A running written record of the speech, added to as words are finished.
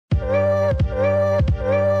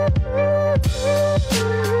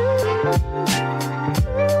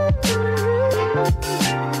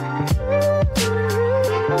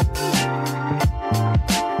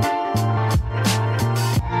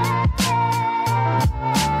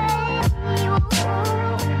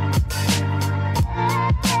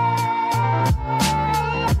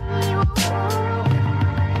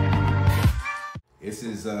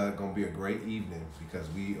going to be a great evening because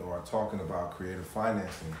we are talking about creative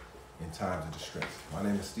financing in times of distress. My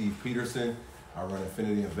name is Steve Peterson. I run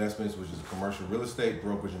Infinity Investments, which is a commercial real estate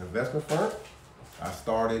brokerage and investment firm. I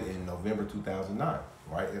started in November 2009,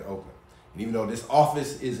 right in Oakland. And even though this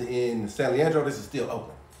office is in San Leandro, this is still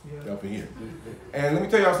Oakland, up in here. And let me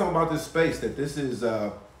tell y'all something about this space. That this is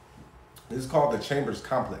called the Chambers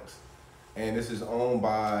Complex, and this is owned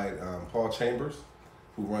by Paul Chambers,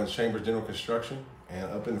 who runs Chambers General Construction. And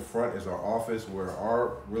up in the front is our office where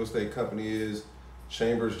our real estate company is,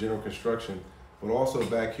 Chambers General Construction. But also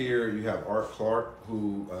back here you have Art Clark,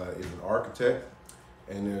 who is an architect,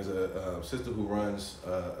 and there's a sister who runs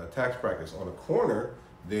a tax practice. On the corner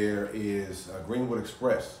there is Greenwood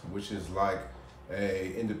Express, which is like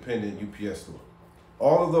a independent UPS store.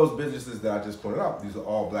 All of those businesses that I just pointed out, these are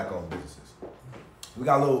all black-owned businesses. We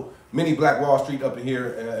got a little mini Black Wall Street up in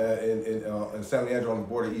here in San Leandro on the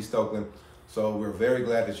border of East Oakland. So we're very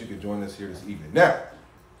glad that you could join us here this evening. Now,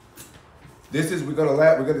 this will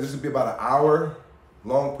be about an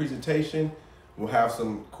hour-long presentation. We'll have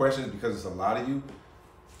some questions because it's a lot of you.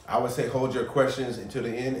 I would say hold your questions until the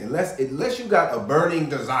end, unless you got a burning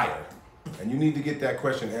desire and you need to get that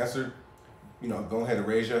question answered. You know, go ahead and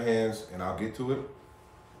raise your hands and I'll get to it.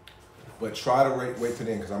 But try to wait to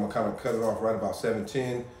the end because I'm gonna kind of cut it off right about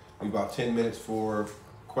 7:10. Be about 10 minutes for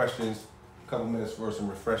questions, a couple minutes for some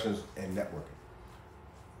refreshments and networking.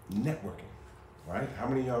 Networking, right? How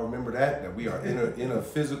many of y'all remember that we are in a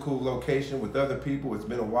physical location with other people? It's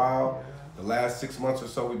been a while. The last 6 months or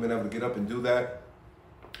so, we've been able to get up and do that.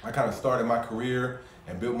 I kind of started my career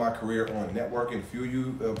and built my career on networking. A few of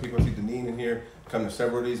you people, I see Deneen in here, come to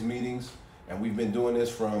several of these meetings. And we've been doing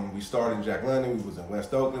this we started in Jack London, we was in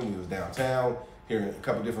West Oakland, we was downtown, here in a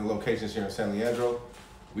couple different locations here in San Leandro.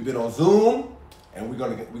 We've been on Zoom, and we're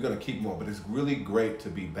gonna keep going. But it's really great to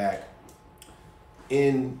be back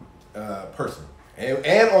in person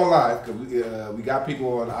and on live, because we got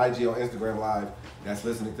people on IG, on Instagram Live that's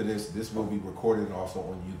listening to this. This will be recorded and also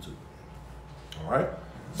on YouTube. All right.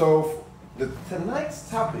 So tonight's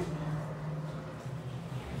topic.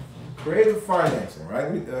 Creative financing,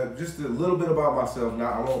 right? Just a little bit about myself.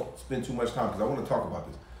 Now, I won't spend too much time because I want to talk about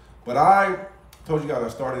this. But I told you guys I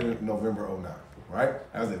started in November 2009,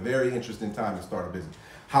 right? That was a very interesting time to start a business.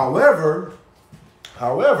 However,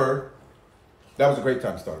 that was a great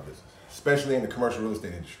time to start a business, especially in the commercial real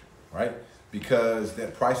estate industry, right? Because the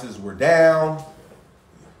prices were down,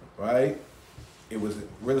 right? It was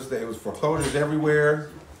real estate, it was foreclosures everywhere,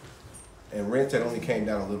 and rents had only came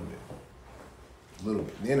down a little bit.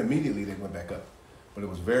 Then immediately they went back up. But it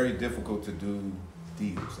was very difficult to do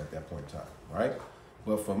deals at that point in time, right?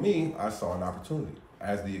 But for me, I saw an opportunity.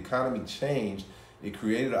 As the economy changed, it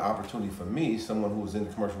created an opportunity for me, someone who was in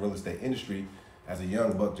the commercial real estate industry, as a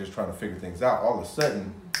young buck just trying to figure things out. All of a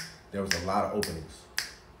sudden, there was a lot of openings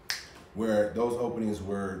where those openings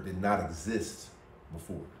did not exist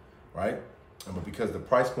before, right? But because the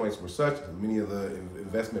price points were such, many of the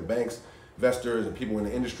investment banks, investors, and people in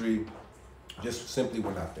the industry just simply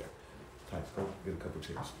were not there. Types, go get a couple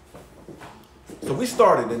chairs. So we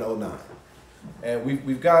started in 2009, and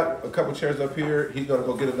we've got a couple chairs up here. He's gonna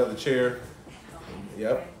go get another chair.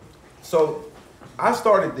 Yep. So I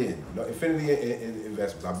started then, Infinity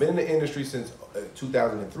Investments. I've been in the industry since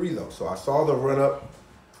 2003 though. So I saw the run up,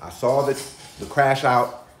 I saw the crash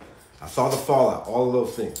out, I saw the fallout, all of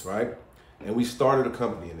those things, right? And we started a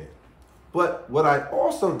company in it. But what I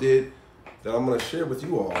also did that I'm gonna share with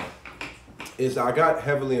you all is I got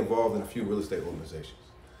heavily involved in a few real estate organizations.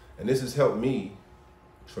 And this has helped me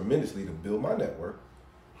tremendously to build my network,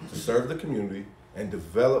 to serve the community, and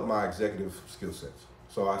develop my executive skill sets.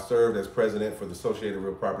 So I served as president for the Associated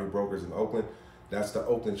Real Property Brokers in Oakland. That's the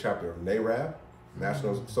Oakland chapter of NAREB,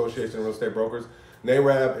 National Association of Real Estate Brokers.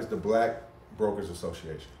 NAREB is the Black Brokers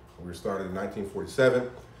Association. We were started in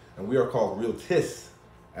 1947, and we are called Realtists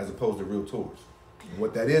as opposed to Realtors. And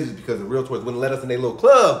what that is because the Realtors wouldn't let us in their little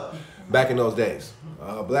club back in those days,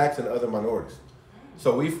 blacks and other minorities.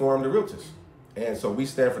 So we formed the Realtors. And so we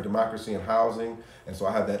stand for democracy and housing. And so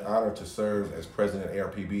I had that honor to serve as president of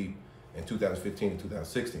ARPB in 2015 and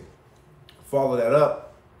 2016. Follow that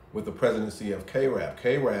up with the presidency of KRAB.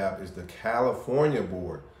 KRAB is the California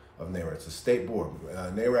board of NAREB. It's a state board.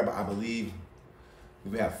 NAREB, I believe,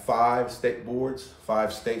 we have 5 state boards,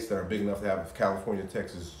 5 states that are big enough to have California,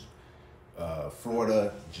 Texas,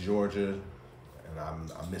 Florida, Georgia, and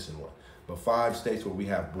I'm missing one. But 5 states where we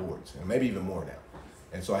have boards, and maybe even more now.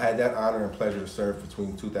 And so I had that honor and pleasure to serve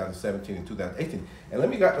between 2017 and 2018. And let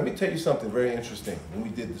me tell you something very interesting when we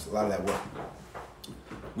did a lot of that work.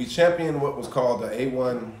 We championed what was called the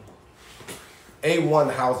A1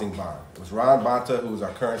 A1 housing bond. It was Ron Bonta, who was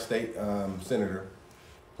our current state senator,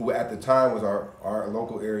 who at the time was our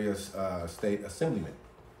local area's state assemblyman.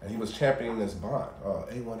 And he was championing this bond,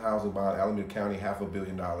 A1 housing bond, Alameda County, $500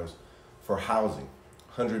 million for housing,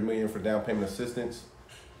 $100 million for down payment assistance,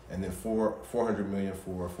 and then $400 million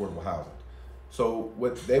for affordable housing. So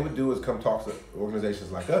what they would do is come talk to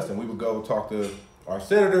organizations like us, and we would go talk to our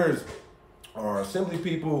senators, our assembly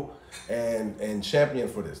people, and champion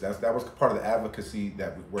for this. That was part of the advocacy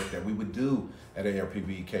work that we would do at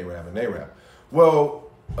ARPB, KRAB, and NARAB. Well,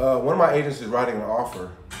 one of my agents is writing an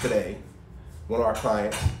offer today, one of our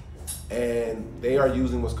clients, and they are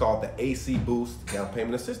using what's called the AC Boost Down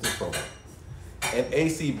Payment Assistance Program. And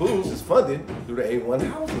AC Boost is funded through the A1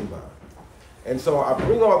 housing bond. And so I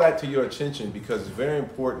bring all that to your attention because it's very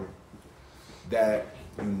important that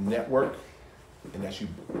you network and that you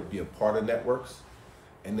be a part of networks,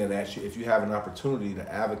 and then if you have an opportunity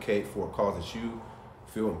to advocate for a cause that you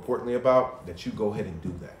feel importantly about, that you go ahead and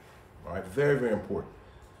do that. All right, very, very important.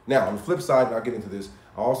 Now, on the flip side, and I'll get into this,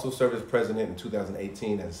 I also served as president in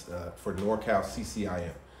 2018 for NorCal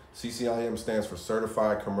CCIM. CCIM stands for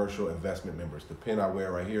Certified Commercial Investment Members. The pin I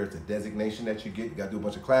wear right here is a designation that you get. You got to do a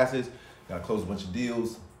bunch of classes, you got to close a bunch of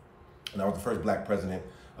deals. And I was the first black president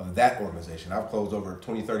of that organization. I've closed over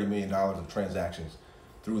 $20–30 million of transactions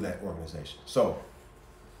through that organization. So,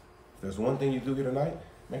 if there's one thing you do here tonight,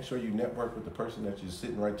 make sure you network with the person that you're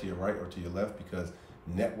sitting right to your right or to your left, because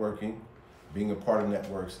networking, being a part of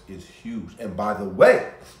networks is huge. And by the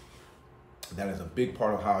way, that is a big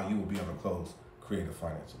part of how you will be able to close creative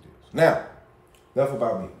financing deals. Now, enough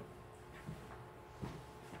about me.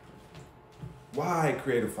 Why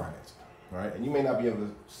creative financing? All right, and you may not be able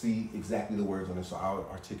to see exactly the words on this, so I'll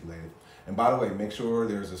articulate it. And by the way, make sure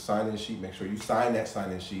there's a sign-in sheet. Make sure you sign that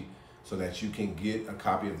sign-in sheet so that you can get a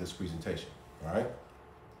copy of this presentation. All right?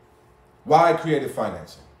 Why creative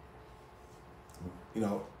financing? You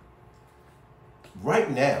know, right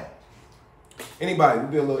now, anybody, we'll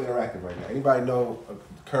be a little interactive right now. Anybody know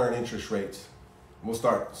current interest rates? We'll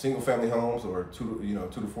start single-family homes or 2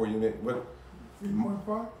 to 4 unit. What?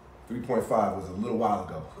 3.5. 3.5 was a little while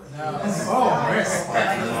ago. No. Oh, man.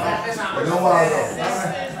 A little while ago.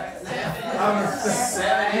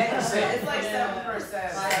 7%. It's like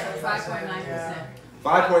 7%. 5.9%.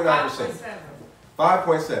 5.9%.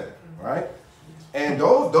 5.7, right? And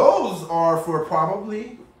those are for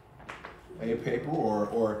probably a paper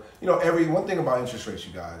or one thing about interest rates,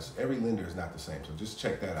 you guys, every lender is not the same. So just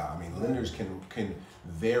check that out. I mean, lenders can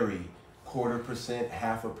vary 0.25%,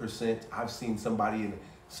 0.5%. I've seen somebody in the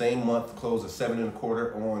same month close a 7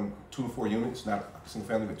 1/4 on 2 to 4 units, not a single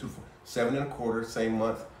family, but 2 to 4. 7 1/4, same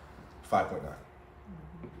month, 5.9.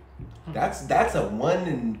 That's a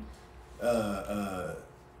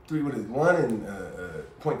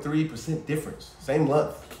 0.3% difference, same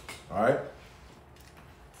month. All right.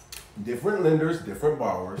 Different lenders, different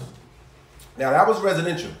borrowers. Now that was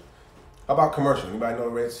residential. How about commercial? Anybody know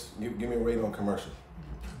the rates? Give me a rate on commercial.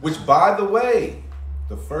 Which, by the way,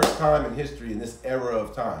 the first time in history in this era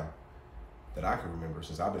of time that I can remember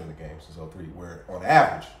since I've been in the game since 03, where on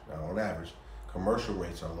average, commercial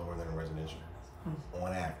rates are lower than residential.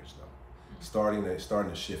 On average, though, starting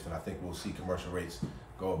to shift, and I think we'll see commercial rates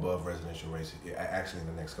go above residential rates. Actually, in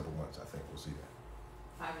the next couple months, I think we'll see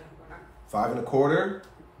that. 5 1/4.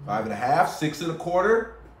 5 1/2, 6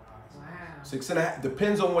 1/4. Wow. 6 1/2,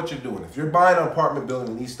 depends on what you're doing. If you're buying an apartment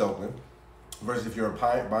building in East Oakland versus if you're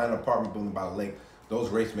buying an apartment building by the lake, those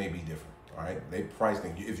rates may be different, all right? They price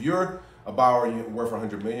things. If you're a borrower and you're worth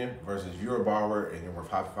 $100 million versus if you're a borrower and you're worth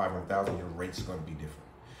 $500,000, your rate's gonna be different.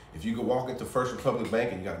 If you go walk into First Republic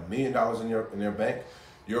Bank and you got $1 million in their bank,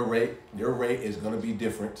 your rate is gonna be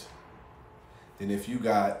different than if you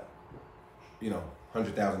got,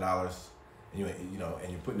 $100,000 and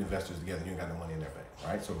you're putting investors together and you ain't got no money in their bank,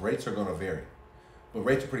 right? So rates are gonna vary. But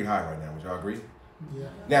rates are pretty high right now, would y'all agree? Yeah.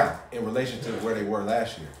 Now, in relation to where they were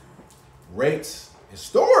last year, rates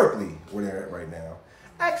historically where they're at right now,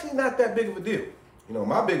 actually not that big of a deal.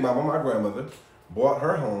 My big mama, my grandmother, bought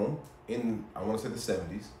her home in, I wanna say the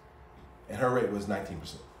 70s, and her rate was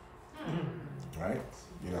 19%, right?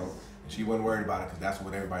 And she wasn't worried about it because that's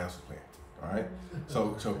what everybody else was paying. All right,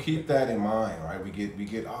 so keep that in mind. All right, we get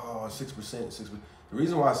 6%, 6%. The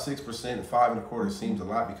reason why 6% and 5 1/4 seems a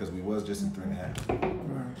lot because we was just in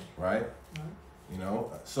 3.5, right?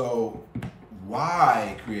 So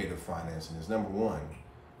why creative financing is number one.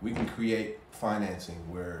 We can create financing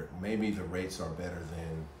where maybe the rates are better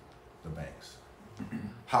than the banks.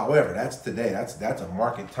 However, that's today. That's a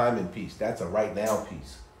market timing piece. That's a right now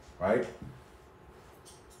piece, right?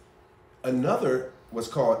 Another, what's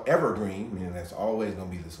called evergreen, meaning that's always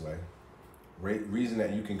going to be this way. reason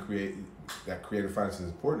that you can create that creative finance is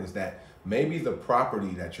important is that maybe the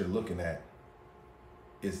property that you're looking at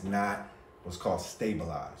is not what's called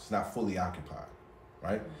stabilized. It's not fully occupied,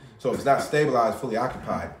 right? So if it's not stabilized, fully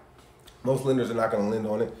occupied, most lenders are not going to lend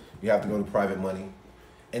on it. You have to go to private money.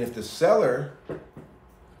 And if the seller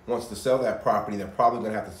wants to sell that property, they're probably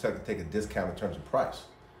going to have to take a discount in terms of price.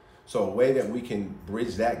 So a way that we can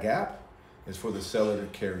bridge that gap is for the seller to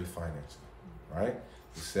carry financing, right?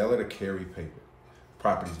 The seller to carry paper.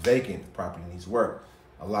 Property's vacant, the property needs work.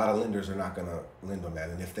 A lot of lenders are not going to lend on that.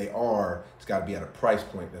 And if they are, it's got to be at a price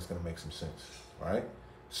point that's going to make some sense, right?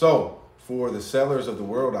 So for the sellers of the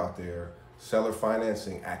world out there, seller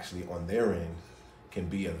financing actually on their end can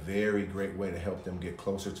be a very great way to help them get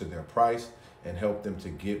closer to their price and help them to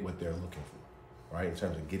get what they're looking for, right? In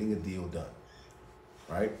terms of getting a deal done,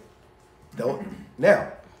 right?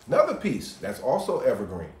 Now, another piece that's also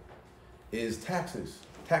evergreen is taxes,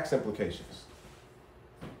 tax implications.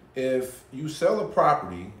 If you sell a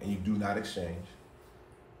property and you do not exchange,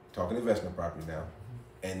 talking investment property now,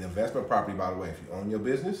 and the investment property, by the way, if you own your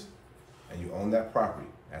business and you own that property,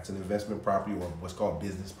 that's an investment property or what's called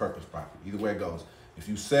business purpose property. Either way it goes. If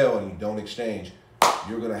you sell and you don't exchange,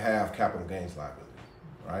 you're going to have capital gains liability,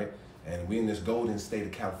 right? And we in this golden state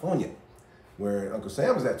of California, where Uncle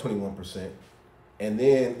Sam is at 21%, and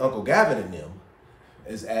then Uncle Gavin and them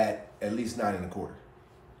is at least 9.25%,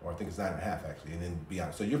 or I think it's 9.5% actually, and then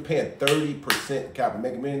beyond. So you're paying 30% capital.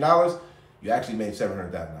 Make $1 million, you actually made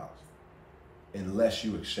 $700,000 unless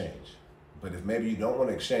you exchange. But if maybe you don't want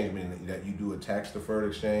to exchange, meaning that you do a tax-deferred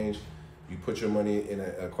exchange, you put your money in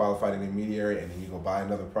a qualified intermediary, and then you go buy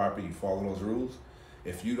another property, you follow those rules.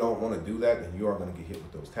 If you don't want to do that, then you are going to get hit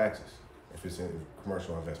with those taxes if it's in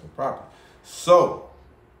commercial investment property. So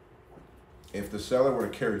if the seller were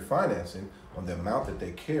to carry financing on the amount that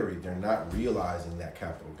they carry, they're not realizing that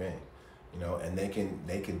capital gain, and they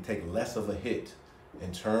can take less of a hit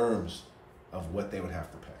in terms of what they would have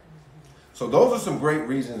to pay. So those are some great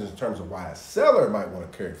reasons in terms of why a seller might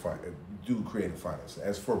want to do creative finance.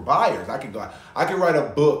 As for buyers, I could write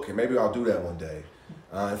a book, and maybe I'll do that one day.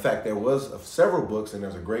 In fact, there was several books, and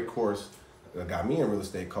there's a great course that got me in real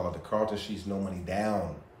estate called the Carlton Sheets No Money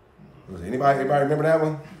Down. Anybody remember that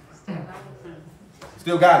one?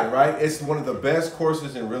 Still got it, right? It's one of the best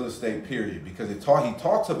courses in real estate, period, because he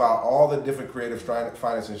talks about all the different creative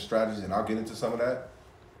financing strategies, and I'll get into some of that.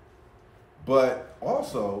 But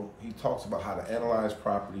also, he talks about how to analyze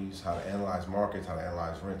properties, how to analyze markets, how to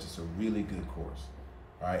analyze rents. It's a really good course,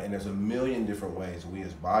 right? And there's a million different ways we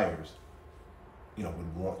as buyers,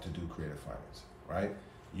 would want to do creative finance, right?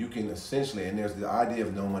 You can essentially, and there's the idea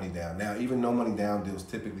of no money down. Now, even no money down deals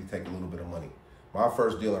typically take a little bit of money. My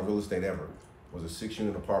first deal in real estate ever was a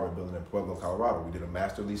 6-unit apartment building in Pueblo, Colorado. We did a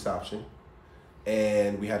master lease option,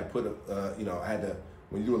 and we had to put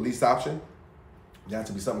when you do a lease option, there has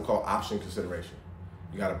to be something called option consideration.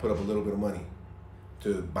 You got to put up a little bit of money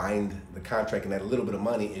to bind the contract, and that little bit of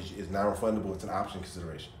money is non-refundable. It's an option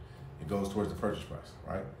consideration. It goes towards the purchase price,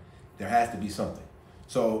 right? There has to be something.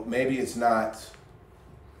 So maybe it's not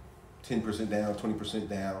 10% down, 20%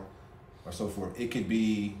 down, or so forth. It could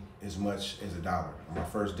be as much as $1. On my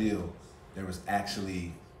first deal, I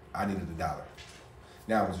needed $1.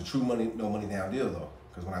 Now, it was a true no money down deal though,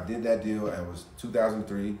 because when I did that deal, it was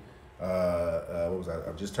 2003. I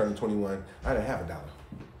just turned 21. I didn't have $1.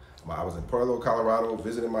 I was in Pueblo, Colorado,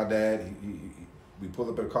 visiting my dad. We pulled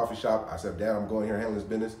up at a coffee shop. I said, Dad, I'm going here and handling this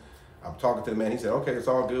business. I'm talking to the man. He said, okay, it's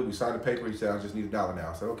all good. We signed the paper. He said, I just need $1 now.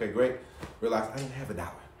 I said, okay, great. Realized I didn't have $1.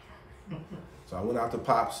 So I went out to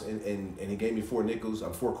Pops and he gave me 4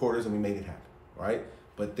 quarters, and we made it happen, right?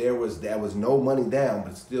 But there was no money down,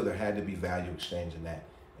 but still there had to be value exchange in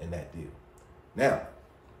that deal. Now,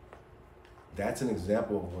 that's an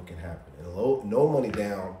example of what can happen. And no money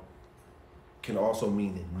down can also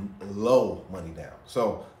mean low money down.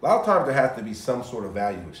 So a lot of times there has to be some sort of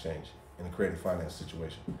value exchange in a creative finance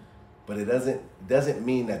situation. But it doesn't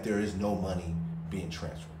mean that there is no money being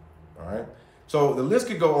transferred, all right? So the list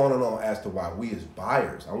could go on and on as to why we as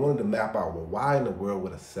buyers, I wanted to map out, well, why in the world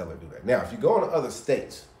would a seller do that? Now, if you go into other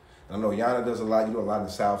states, I know Yana does a lot, you do a lot in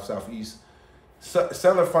the South, Southeast,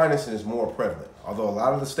 seller financing is more prevalent, although a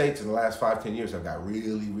lot of the states in the last 5-10 years have got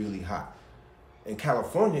really, really hot. In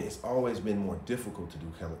California, it's always been more difficult to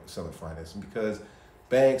do seller financing because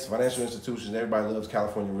banks, financial institutions, everybody loves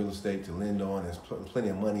California real estate to lend on. There's plenty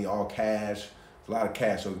of money, all cash, a lot of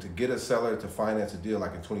cash. So to get a seller to finance a deal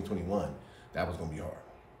like in 2021, that was going to be hard,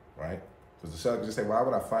 right? Because the seller could just say, why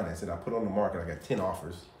would I finance it? I put it on the market, I got 10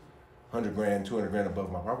 offers, 100 grand, 200 grand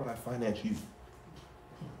above my, why would I finance you?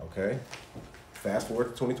 Okay, fast forward to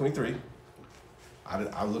 2023.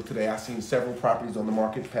 I look today, I've seen several properties on the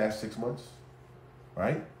market past 6 months,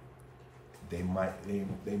 right? They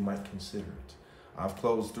might consider it. I've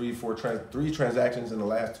closed three transactions in the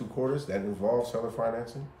last 2 quarters that involve seller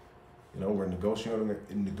financing. You know, we're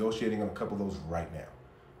negotiating on a couple of those right now.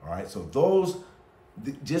 All right, so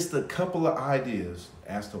just a couple of ideas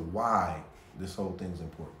as to why this whole thing's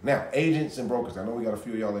important. Now, agents and brokers, I know we got a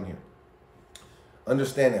few of y'all in here.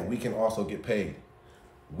 Understand that we can also get paid.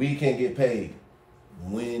 We can get paid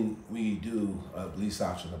when we do a lease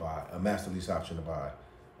option to buy, a master lease option to buy,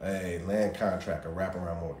 a land contract, a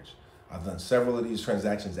wraparound mortgage. I've done several of these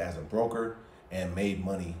transactions as a broker and made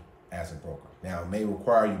money as a broker. Now, it may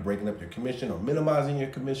require you breaking up your commission or minimizing your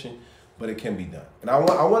commission, but it can be done. And I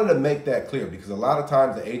wanted to make that clear because a lot of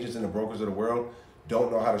times the agents and the brokers of the world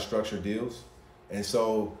don't know how to structure deals. And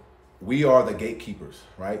so we are the gatekeepers,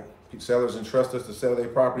 right? Sellers entrust us to sell their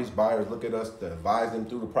properties. Buyers look at us to advise them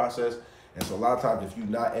through the process. And so a lot of times if you're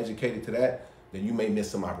not educated to that, then you may miss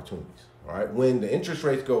some opportunities, all right? When the interest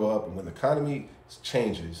rates go up and when the economy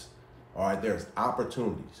changes, all right, there's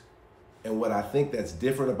opportunities. And what I think that's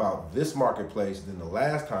different about this marketplace than the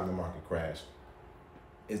last time the market crashed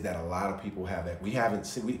is that a lot of people have that. I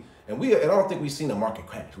don't think we've seen a market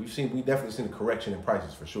crash. We definitely seen a correction in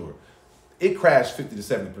prices for sure. It crashed 50 to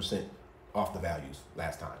 70% off the values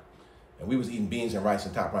last time. And we was eating beans and rice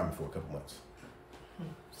and top ramen for a couple months.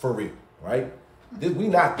 For real, right? We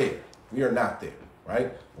not there. We are not there,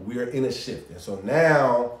 right? We are in a shift. And so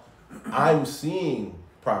now I'm seeing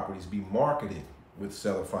properties be marketed with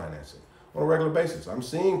seller financing on a regular basis. I'm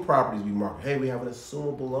seeing properties be marketed. Hey, we have an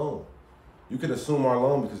assumable loan. You can assume our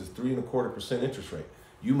loan because it's 3.25% interest rate.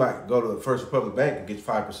 You might go to the First Republic Bank and get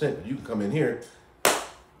 5%, but you can come in here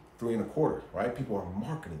 3.25%, right? People are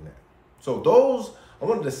marketing that. So I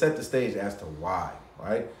wanted to set the stage as to why,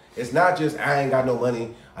 right? It's not just, I ain't got no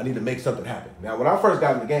money, I need to make something happen. Now, when I first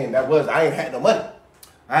got in the game, I ain't had no money.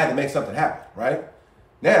 I had to make something happen, right?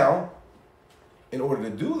 Now, in order to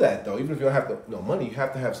do that though, even if you don't have no money, you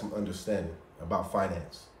have to have some understanding about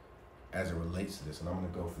finance as it relates to this. And I'm gonna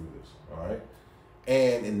go through this, all right?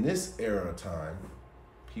 And in this era of time,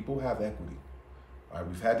 people have equity. All right,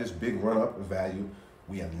 we've had this big run up in value.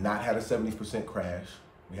 We have not had a 70% crash.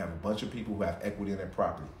 We have a bunch of people who have equity in their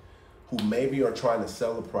property, who maybe are trying to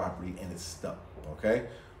sell the property and it's stuck, okay?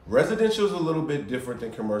 Residential is a little bit different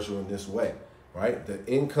than commercial in this way, right? The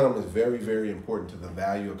income is very, very important to the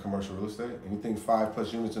value of commercial real estate. Anything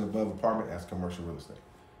 5+ units and above apartment, that's commercial real estate.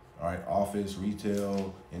 All right, office,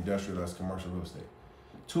 retail, industrial, that's commercial real estate.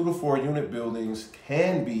 2 to 4 unit buildings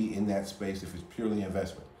can be in that space if it's purely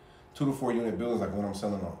investment. 2 to 4 unit buildings, like what I'm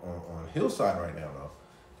selling on Hillside right now, though.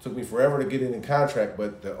 Took me forever to get it in contract,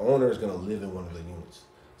 but the owner is gonna live in one of the units.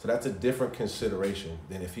 So that's a different consideration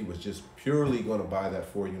than if he was just purely gonna buy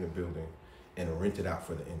that 4-unit building and rent it out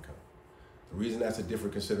for the income. The reason that's a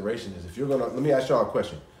different consideration is let me ask y'all a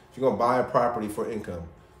question. If you're gonna buy a property for income,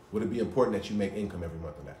 would it be important that you make income every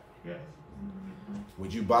month on that? Yes.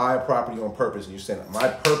 Would you buy a property on purpose and you said, my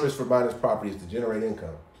purpose for buying this property is to generate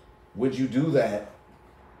income? Would you do that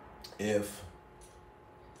if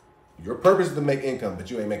your purpose is to make income, but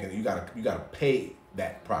you ain't making it, you gotta pay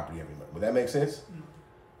that property every month? Would that make sense? Mm-hmm.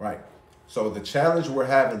 Right. So the challenge we're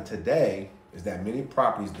having today is that many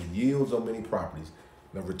properties, the yields on many properties,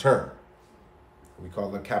 the return, we call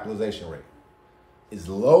it the capitalization rate, is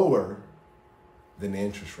lower than the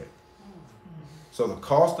interest rate. So the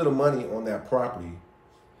cost of the money on that property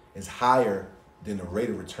is higher than the rate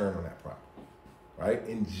of return on that property, right?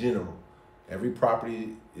 In general, every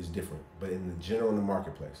property is different, but in the general in the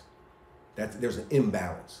marketplace, there's an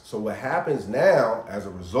imbalance. So what happens now as a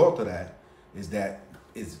result of that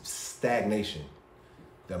is stagnation.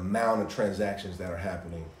 The amount of transactions that are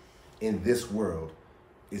happening in this world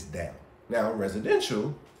is down. Now,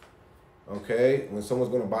 residential, okay, when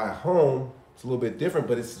someone's gonna buy a home, it's a little bit different,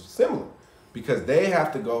 but it's similar because they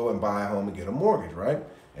have to go and buy a home and get a mortgage, right?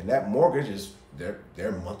 And that mortgage is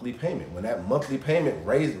their monthly payment. When that monthly payment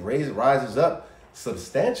rises up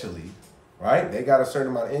substantially, right? They got a certain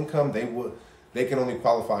amount of income, they can only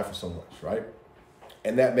qualify for so much, right?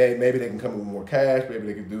 And that maybe they can come in with more cash, maybe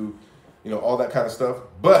they can do, all that kind of stuff.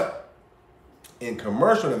 But in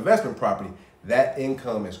commercial and investment property, that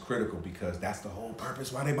income is critical because that's the whole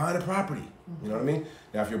purpose why they buy the property. You know what I mean?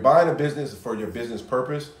 Now, if you're buying a business for your business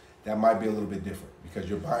purpose, that might be a little bit different because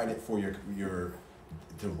you're buying it for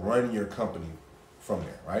to run your company from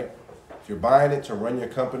there, right? If you're buying it to run your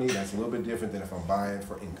company, that's a little bit different than if I'm buying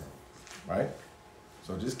for income, right?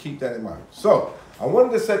 So just keep that in mind. So I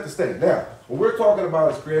wanted to set the stage. Now, what we're talking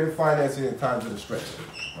about is creative financing in times of distress,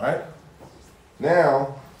 right?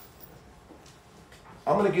 Now,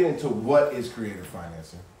 I'm going to get into what is creative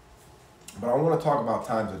financing, but I want to talk about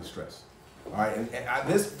times of distress. All right, and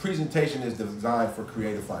this presentation is designed for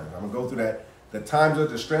creative finance. I'm going to go through that. The times of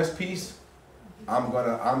distress piece, I'm going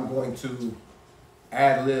to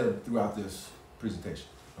ad lib throughout this presentation.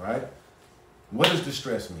 All right, what does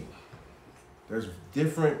distress mean? There's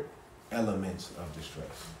different elements of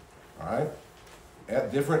distress. All right.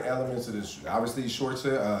 At different elements of this, obviously short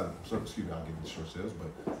sale, excuse me, I'll get into short sales,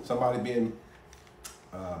 but somebody being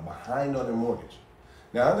behind on their mortgage.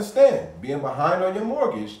 Now understand, being behind on your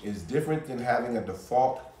mortgage is different than having a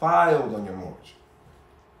default filed on your mortgage.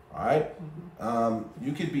 All right?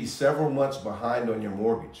 You could be several months behind on your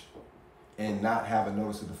mortgage and not have a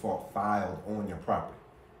notice of default filed on your property.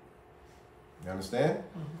 You understand?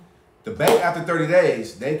 The bank, after 30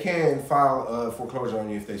 days, they can file a foreclosure on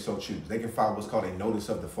you if they so choose. They can file what's called a notice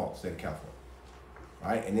of default, state of California.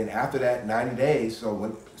 Right? And then after that, 90 days,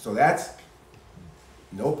 so that's,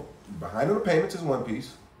 nope, behind on the payments is one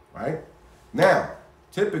piece, right? Now,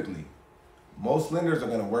 typically, most lenders are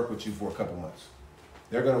going to work with you for a couple months.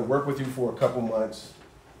 They're going to work with you for a couple months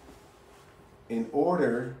in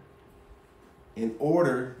order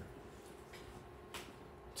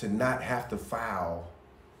to not have to file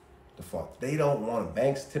default. They don't want,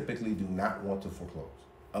 banks typically do not want to foreclose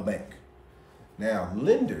a bank. Now,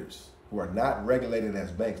 lenders who are not regulated as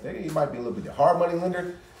banks, they might be a little bit, hard money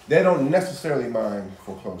lender, they don't necessarily mind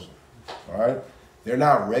foreclosure, all right? They're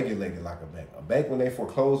not regulated like a bank. A bank, when they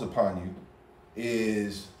foreclose upon you,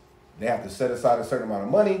 is they have to set aside a certain amount of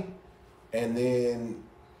money, and then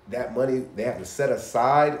that money they have to set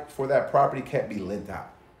aside for that property can't be lent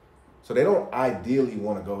out. So they don't ideally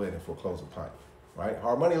want to go ahead and foreclose upon you. Right?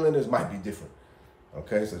 Hard money lenders might be different.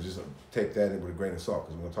 Okay, so just take that in with a grain of salt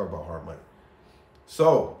because we're going to talk about hard money.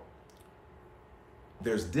 So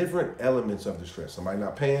there's different elements of distress. Somebody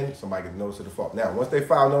not paying, somebody gets notice of default. Now, once they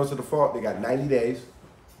file notice of default, they got 90 days,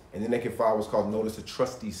 and then they can file what's called notice of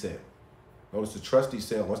trustee sale. Notice of trustee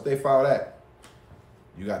sale. Once they file that,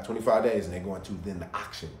 you got 25 days, and they're going to then the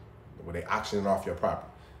auction, where they auction off your property.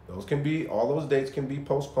 Those can be, all those dates can be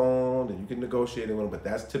postponed and you can negotiate it with them, but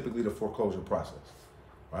that's typically the foreclosure process,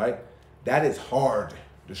 right? That is hard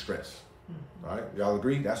distress, all right? Y'all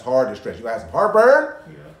agree? That's hard distress. You have some heartburn,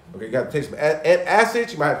 okay, you got to take some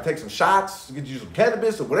acids, you might have to take some shots, get you some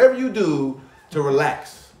cannabis or whatever you do to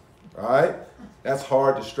relax, all right? That's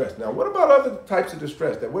hard distress. Now, what about other types of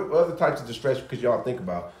distress? What other types of distress could y'all think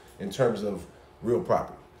about in terms of real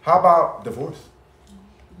property? How about divorce?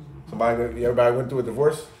 Everybody went through a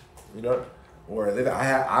divorce, you know, or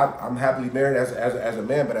I'm happily married as a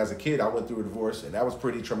man, but as a kid, I went through a divorce, and that was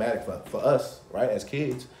pretty traumatic for us, right? As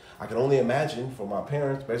kids, I can only imagine for my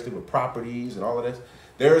parents, especially with properties and all of this.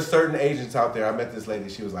 There are certain agents out there. I met this lady.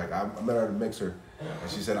 She was like, I met her at a mixer, and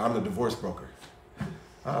she said, "I'm the divorce broker."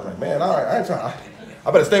 I was like, man, all right, I ain't trying.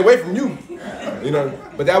 I better stay away from you, you know.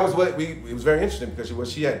 But that was what it was very interesting because what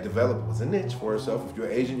she had developed was a niche for herself. If you're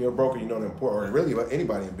an agent, you're a broker, you know the important, or really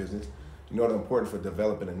anybody in business, you know the importance for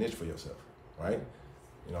developing a niche for yourself, right?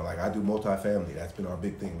 You know, like I do multifamily. That's been our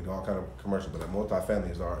big thing. We do all kind of commercial, but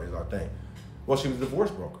multifamily is our thing. Well, she was a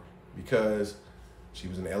divorce broker because she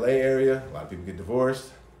was in the LA area. A lot of people get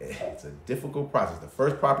divorced. It's a difficult process. The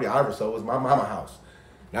first property I ever sold was my mama house.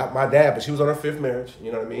 Not my dad, but she was on her 5th marriage.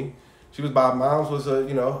 You know what I mean? She was mom's was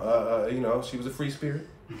she was a free spirit.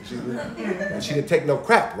 And she didn't take no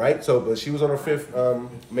crap, right? So, but she was on her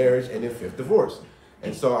 5th marriage and then 5th divorce.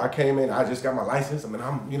 And so I came in. I just got my license. I mean,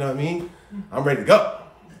 you know what I mean? I'm ready to go.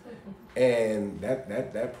 And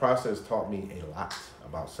that process taught me a lot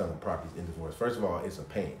about selling properties in divorce. First of all, it's a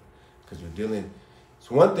pain because you're dealing. It's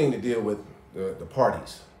one thing to deal with the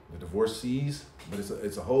parties, the divorcees, but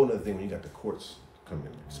it's a whole other thing when you got the courts.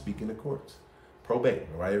 Speaking of courts, probate.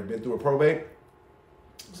 Right? Ever been through a probate?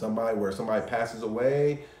 Where somebody passes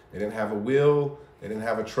away, they didn't have a will, they didn't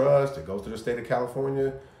have a trust. It goes to the state of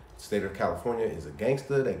California. The state of California is a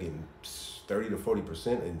gangster. They're getting 30 to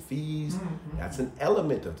 40% in fees. Mm-hmm. That's an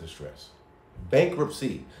element of distress.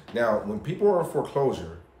 Bankruptcy. Now, when people are in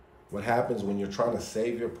foreclosure, what happens when you're trying to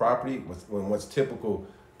save your property? When what's typical,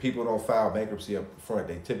 people don't file bankruptcy up front.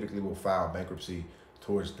 They typically will file bankruptcy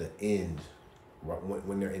towards the end,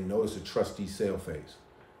 when they're in notice of trustee sale phase,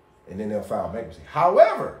 and then they'll file bankruptcy.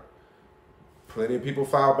 However, plenty of people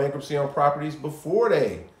file bankruptcy on properties before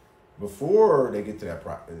they get to that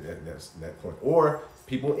point, or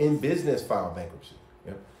people in business file bankruptcy.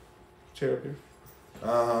 Yep. Chair up here.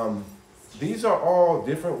 These are all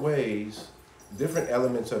different ways, different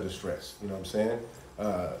elements of distress. You know what I'm saying?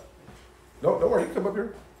 Don't worry, you come up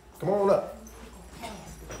here. Come on up.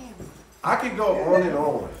 I could go on and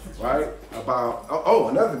on right? About,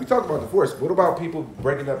 another thing, we talked about divorce. What about people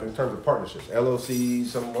breaking up in terms of partnerships?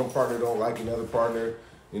 LLCs, one partner don't like another partner.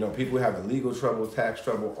 You know, people having legal trouble, tax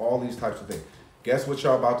trouble, all these types of things. Guess what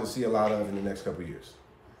y'all about to see a lot of in the next couple of years?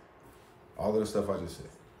 All of the stuff I just said,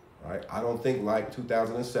 right? I don't think like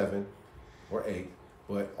 2007 or 8,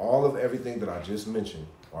 but all of everything that I just mentioned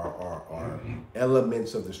are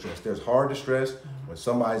elements of distress. There's hard distress when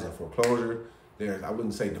somebody's in foreclosure. There's, I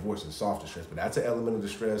wouldn't say divorce is soft distress, but that's an element of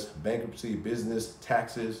distress. Bankruptcy, business,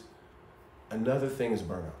 taxes. Another thing is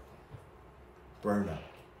burnout. Burnout.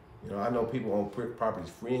 You know, I know people own properties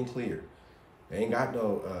free and clear. They ain't got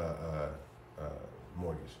no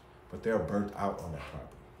mortgage, but they're burnt out on that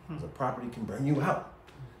property. The property can burn you out.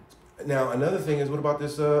 Now, another thing is, what about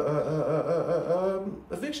this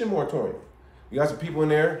eviction moratorium? You got some people in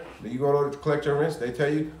there that you go to collect your rents, they tell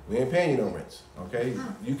you, we ain't paying you no rents, okay?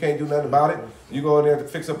 You can't do nothing about it. You go in there to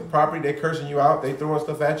fix up a property, they cursing you out, they throwing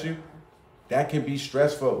stuff at you. That can be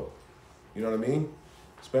stressful, you know what I mean?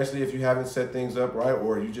 Especially if you haven't set things up right,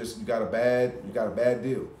 or you got a bad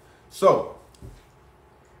deal. So,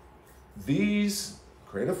 these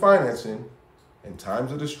creative financing in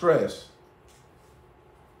times of distress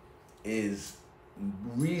is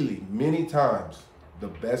really many times the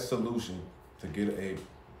best solution to get a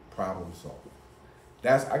problem solved.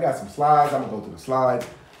 I got some slides. I'm gonna go through the slides.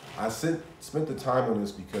 I spent the time on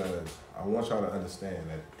this because I want y'all to understand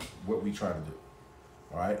that what we try to do.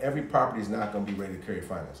 All right, every property is not gonna be ready to carry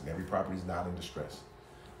financing. Every property is not in distress.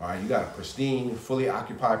 All right, you got a pristine, fully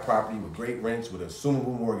occupied property with great rents, with an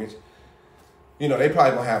assumable mortgage. You know, they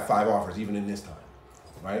probably gonna have 5 offers even in this time,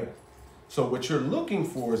 right? So what you're looking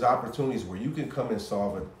for is opportunities where you can come and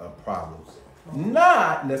solve a problem,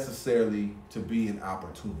 not necessarily to be an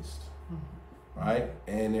opportunist, right?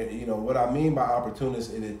 And you know what I mean by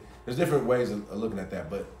opportunist, there's different ways of looking at that,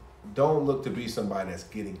 but don't look to be somebody that's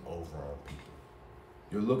getting over on people.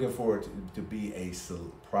 You're looking for it to be a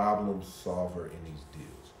problem solver in these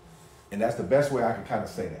deals. And that's the best way I can kind of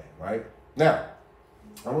say that, right? Now,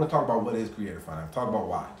 I want to talk about what is creative finance, talk about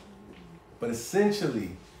why. But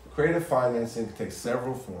essentially, creative financing can take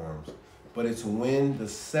several forms, but it's when the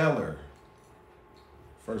seller,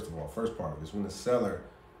 first part of it is when the seller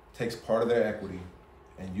takes part of their equity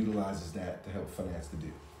and utilizes that to help finance the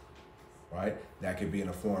deal, right? That could be in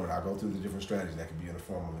a form, and I'll go through the different strategies. That could be in the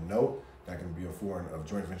form of a note, that can be a form of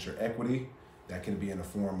joint venture equity, that can be in the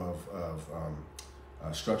form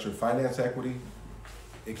of structured finance equity.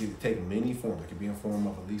 It can take many forms. It could be in form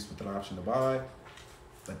of a lease with an option to buy.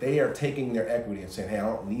 But they are taking their equity and saying, hey, I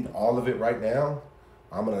don't need all of it right now.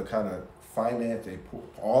 I'm going to kind of finance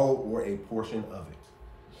all or a portion of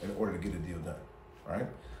it in order to get a deal done, right?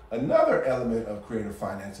 Another element of creative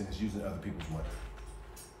financing is using other people's money.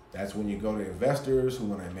 That's when you go to investors who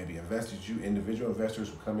want to maybe invest with you, individual investors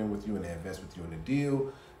who come in with you and they invest with you in a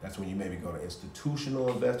deal. That's when you maybe go to institutional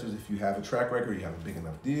investors if you have a track record, you have a big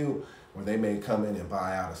enough deal, where they may come in and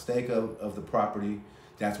buy out a stake of the property.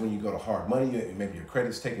 That's when you go to hard money, maybe your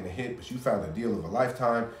credit's taking a hit, but you found a deal of a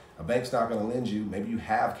lifetime. A bank's not gonna lend you, maybe you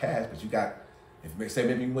have cash, but you got, say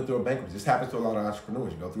maybe you went through a bankruptcy. This happens to a lot of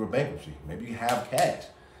entrepreneurs. You go through a bankruptcy, maybe you have cash,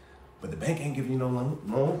 but the bank ain't giving you no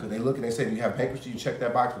loan because they look and they say, do you have bankruptcy? You check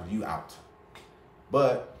that box, you out.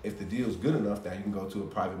 But if the deal's good enough that you can go to a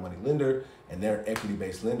private money lender and they're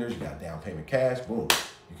equity-based lenders, you got down payment cash, boom,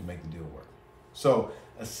 you can make the deal work. So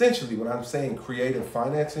essentially when I'm saying creative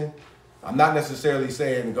financing, I'm not necessarily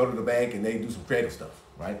saying go to the bank and they do some creative stuff,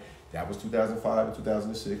 right? That was 2005 and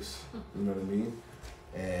 2006, you know what I mean?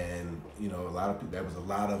 And, you know, there was a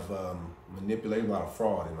lot of manipulation, a lot of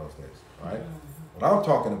fraud in those days, right? What I'm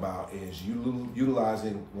talking about is you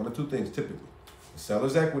utilizing one or two things typically. The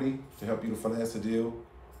seller's equity to help you to finance the deal,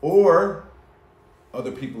 or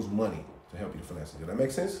other people's money to help you to finance the deal. That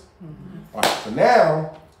make sense? All right, so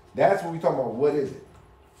now, that's what we talk about. What is it?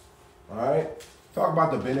 All right? Talk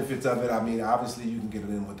about the benefits of it. I mean, obviously, you can get it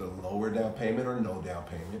in with a lower down payment or no down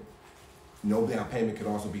payment. No down payment could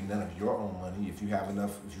also be none of your own money. If you have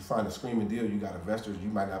enough, if you find a screaming deal, you got investors, you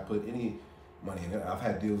might not put any money in it. I've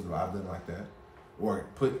had deals where I've done like that. Or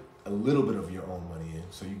put a little bit of your own money in.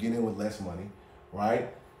 So you get in with less money,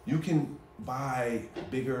 right? You can buy a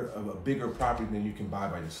bigger property than you can buy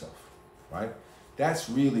by yourself, right? That's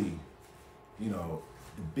really, you know,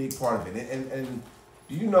 the big part of it. And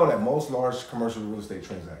do you know that most large commercial real estate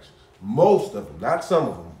transactions, most of them, not some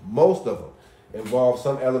of them, most of them involve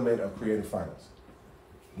some element of creative finance.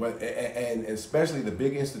 And especially the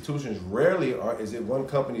big institutions, rarely is it one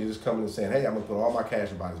company just coming and saying, hey, I'm gonna put all my cash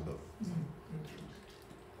and buy this building.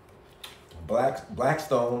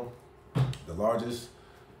 Blackstone, the largest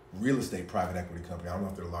real estate private equity company. I don't know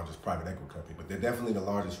if they're the largest private equity company, but they're definitely the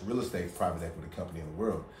largest real estate private equity company in the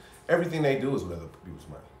world. Everything they do is with other people's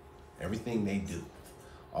money. Everything they do.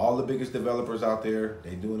 All the biggest developers out there,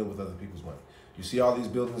 they doing it with other people's money. You see all these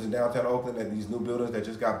buildings in downtown Oakland, and these new buildings that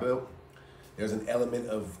just got built? There's an element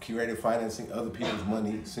of creative financing, other people's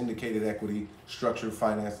money, syndicated equity, structured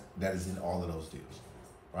finance that is in all of those deals,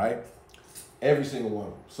 right? Every single one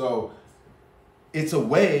of them. So it's a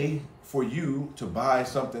way for you to buy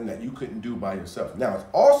something that you couldn't do by yourself. Now, it's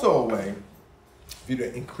also a way for you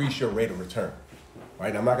to increase your rate of return,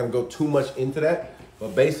 right? I'm not gonna go too much into that,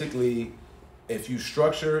 but basically, if you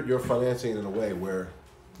structure your financing in a way where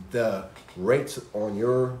the rates on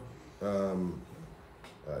your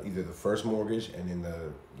either the first mortgage and then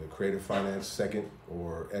the creative finance second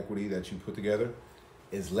or equity that you put together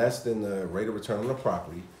is less than the rate of return on the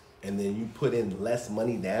property, and then you put in less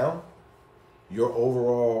money down, your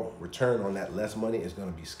overall return on that less money is going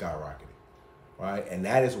to be skyrocketing, right? And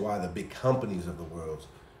that is why the big companies of the world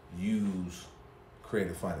use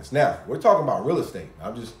creative finance. Now, we're talking about real estate.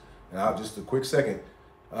 Just a quick second.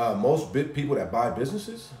 Most people that buy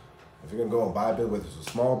businesses, if you're going to go and buy a business, whether it's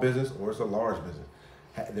a small business or it's a large business,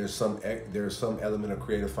 there's some element of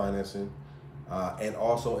creative financing, and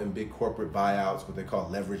also in big corporate buyouts, what they call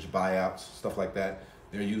leveraged buyouts, stuff like that.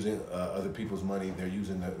 They're using other people's money. They're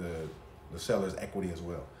using the seller's equity as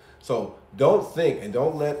well. So don't think and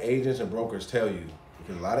don't let agents and brokers tell you,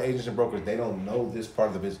 because a lot of agents and brokers, they don't know this part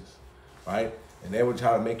of the business, right? And they would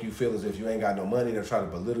try to make you feel as if you ain't got no money. They're trying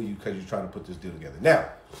to belittle you because you're trying to put this deal together. Now,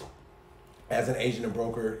 as an agent and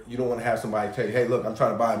broker, you don't want to have somebody tell you, hey, look, I'm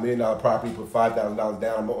trying to buy $1 million property, put $5,000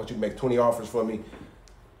 down. I want you to make 20 offers for me.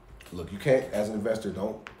 Look, you can't, as an investor,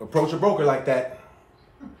 don't approach a broker like that.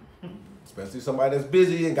 Especially somebody that's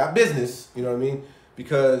busy and got business, you know what I mean?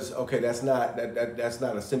 Because, okay, that's not a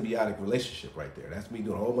symbiotic relationship right there. That's me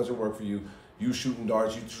doing a whole bunch of work for you. You shooting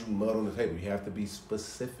darts, you shooting mud on the table. You have to be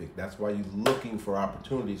specific. That's why you're looking for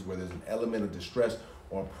opportunities where there's an element of distress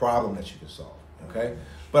or a problem that you can solve, okay?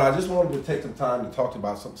 But I just wanted to take some time to talk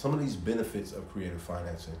about some of these benefits of creative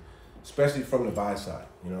financing, especially from the buy side,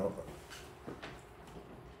 you know?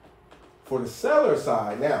 For the seller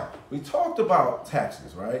side, now, we talked about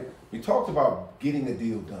taxes, right? We talked about getting a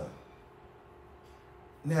deal done.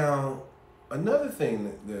 Now, another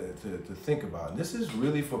thing to think about, and this is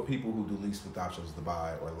really for people who do lease with options to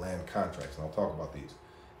buy or land contracts, and I'll talk about these.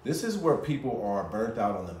 This is where people are burnt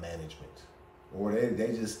out on the management, or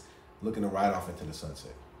they just looking to ride off into the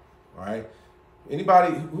sunset, all right?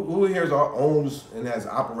 Anybody who here owns and has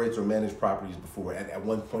operates or managed properties before at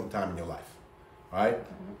one point in time in your life, all right?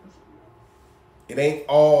 It ain't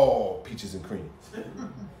all peaches and cream.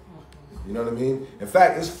 You know what I mean? In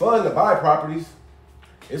fact, it's fun to buy properties.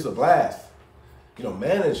 It's a blast. You know,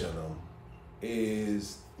 managing them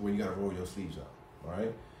is where you gotta roll your sleeves up, all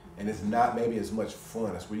right? And it's not maybe as much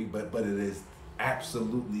fun as but it is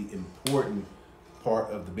absolutely important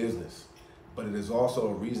part of the business. But it is also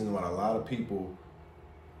a reason why a lot of people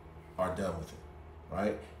are done with it,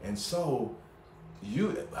 right? And so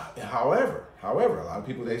however, a lot of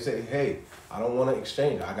people, they say, hey, I don't want to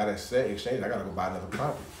exchange. I gotta exchange. I gotta go buy another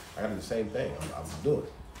property. I gotta do the same thing. I'm doing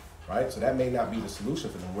it, right? So that may not be the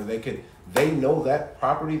solution for them. Where they know that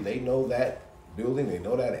property, they know that building, they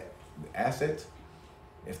know that asset.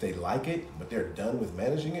 If they like it, but they're done with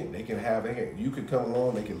managing it, you could come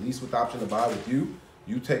along, they can lease with option to buy with you.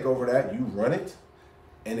 You take over that, you run it,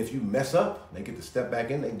 and if you mess up, they get to step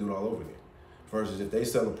back in. They can do it all over again. Versus if they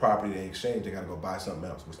sell the property, they exchange, they got to go buy something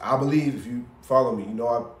else. Which I believe, if you follow me, you know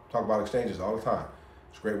I talk about exchanges all the time.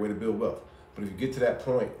 It's a great way to build wealth. But if you get to that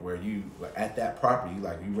point where you, like, at that property,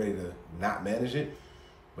 like you ready to not manage it,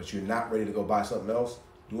 but you're not ready to go buy something else,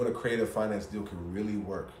 doing a creative finance deal can really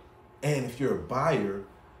work. And if you're a buyer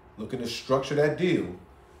looking to structure that deal,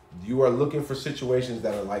 you are looking for situations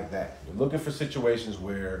that are like that. You're looking for situations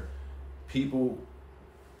where people,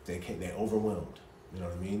 they're overwhelmed. You know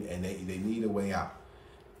what I mean? And they need a way out.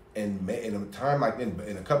 And in a time like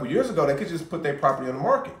in a couple years ago, they could just put their property on the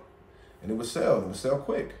market and it would sell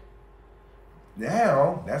quick.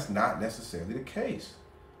 Now, that's not necessarily the case,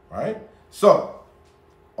 right? So,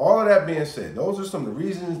 all of that being said, those are some of the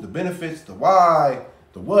reasons, the benefits, the why,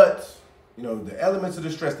 the what, you know, the elements of the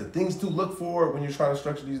stress, the things to look for when you're trying to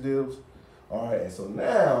structure these deals. All right, and so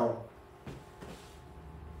now,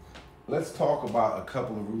 let's talk about a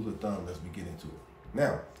couple of rules of thumb as we get into it.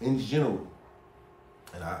 Now, in general,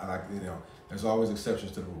 and I like, you know, there's always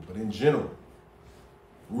exceptions to the rule, but in general,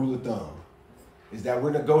 rule of thumb is that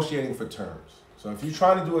we're negotiating for terms. So if you're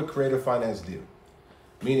trying to do a creative finance deal,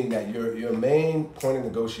 meaning that your main point of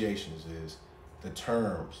negotiations is the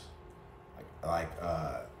terms, like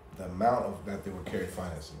the amount of that they were carried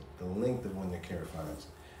financing, the length of when they're carried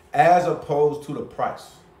financing, as opposed to the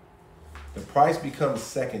price. The price becomes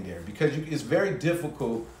secondary because it's very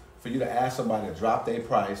difficult for you to ask somebody to drop their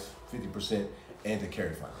price 50% and to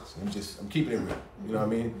carry financing. I'm keeping it real. You know what I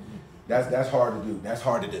mean? That's hard to do. That's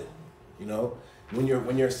hard to do. You know, when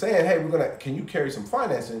you're saying, hey, can you carry some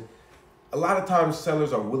financing? A lot of times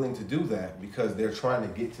sellers are willing to do that because they're trying to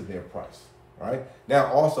get to their price. Right? Now,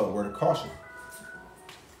 also, word of caution.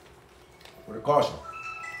 Word of caution.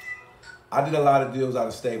 I did a lot of deals out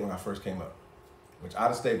of state when I first came up, which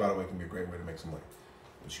out of state, by the way, can be a great way to make some money.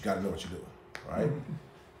 But you got to know what you're doing, right?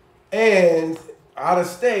 And out of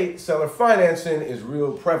state, seller financing is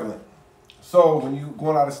real prevalent. So when you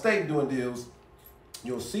going out of state doing deals,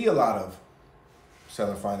 you'll see a lot of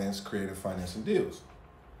seller finance, creative financing deals.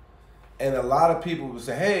 And a lot of people will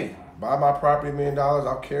say, hey, buy my property $1 million,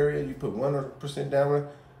 I'll carry it. You put 1% down with it.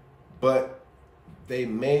 But they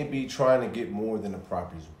may be trying to get more than the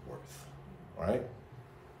property's worth, right?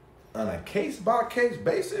 On a case-by-case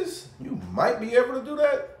basis, you might be able to do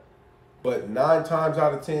that. But 9 times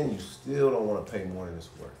out of 10, you still don't want to pay more than it's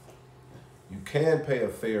worth. You can pay a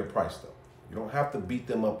fair price, though. You don't have to beat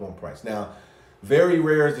them up on price. Now, very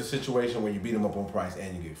rare is the situation where you beat them up on price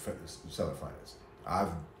and you get seller finance.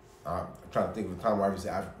 I'm trying to think of a time where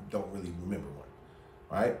I don't really remember one,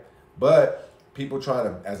 right? But people trying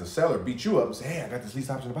to, as a seller, beat you up and say, hey, I got this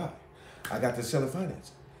lease option to buy. I got this seller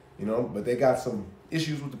finance, you know, but they got some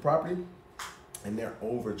issues with the property and they're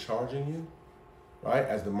overcharging you, right?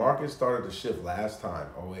 As the market started to shift last time,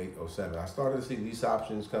 08, 07, I started to see lease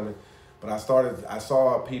options coming, but I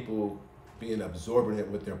saw people being absorbent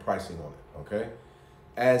with their pricing on it, okay?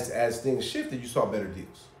 As things shifted, you saw better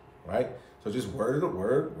deals, right? So just word of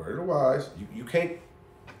the wise, you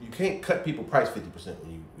can't cut people price 50%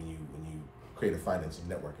 when you create a financing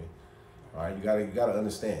networking. All right, you gotta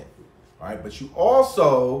understand. All right, but you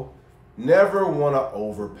also never want to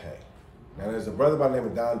overpay. Now there's a brother by the name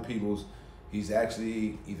of Don Peebles. He's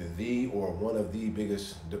actually either the or one of the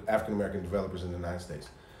biggest African American developers in the United States,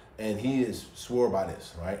 and he is swore by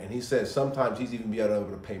this, right? And he says sometimes he's even be able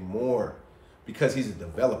to pay more because he's a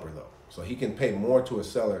developer though, so he can pay more to a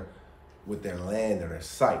seller with their land or their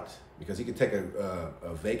site, because he can take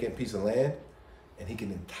a vacant piece of land and he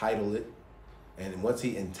can entitle it. And once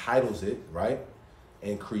he entitles it, right,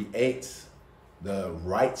 and creates the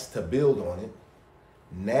rights to build on it,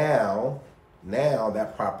 now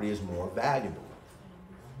that property is more valuable,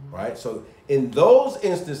 right? So in those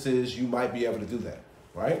instances, you might be able to do that,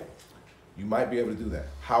 right? You might be able to do that.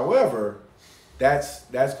 However, that's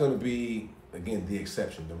going to be, again, the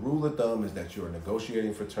exception. The rule of thumb is that you're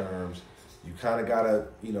negotiating for terms. You kind of got to,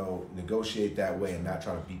 negotiate that way and not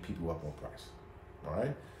try to beat people up on price. All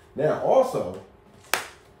right. Now, also,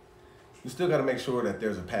 you still got to make sure that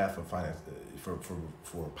there's a path for finance for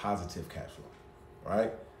positive cash flow. All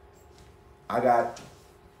right.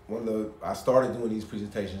 I started doing these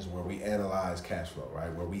presentations where we analyze cash flow,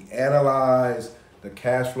 right? Where we analyze the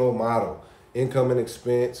cash flow model, income and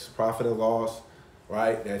expense, profit and loss,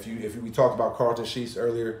 right? If we talked about Carlton Sheets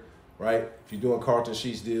earlier, right? If you're doing Carlton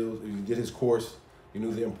Sheets deals, if you did his course, you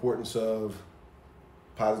knew the importance of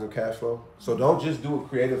positive cash flow. So don't just do a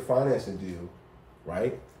creative financing deal,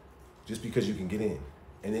 right? Just because you can get in.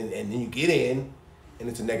 And then you get in and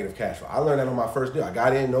it's a negative cash flow. I learned that on my first deal. I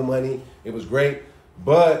got in, no money, it was great,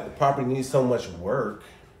 but the property needs so much work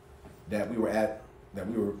that we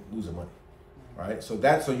were losing money. Right? So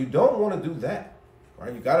you don't want to do that.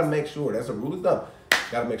 Right? You gotta make sure, that's a rule of thumb. You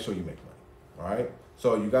gotta make sure you make money. All right.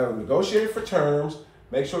 So you got to negotiate for terms,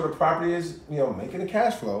 make sure the property is, making a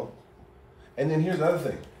cash flow. And then here's the other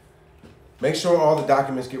thing. Make sure all the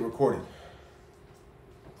documents get recorded.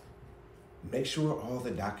 Make sure all the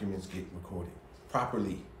documents get recorded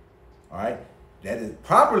properly. All right? That is,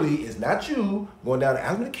 properly is not you going down to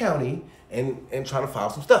Alameda County and trying to file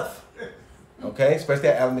some stuff. Okay? Especially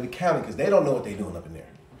at Alameda County, because they don't know what they're doing up in there.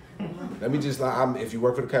 Let me just, if you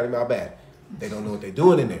work for the county, my bad. They don't know what they're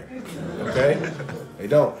doing in there. Okay? They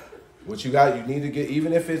don't. What you need to get,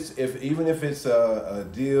 even if it's a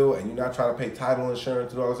deal and you're not trying to pay title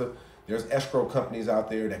insurance and all that stuff, there's escrow companies out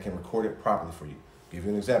there that can record it properly for you. Give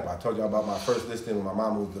you an example. I told you about my first listing when my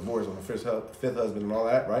mom was divorced on the fifth husband and all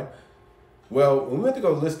that, right? Well, when we went to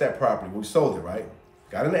go list that property, we sold it, right?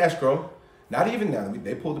 Got in the escrow. Not even now.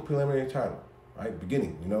 They pulled the preliminary title, right?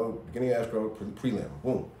 Beginning of escrow, prelim,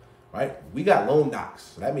 boom, right? We got loan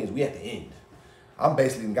docs, so that means we at the end. I'm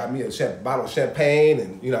basically got me a bottle of champagne,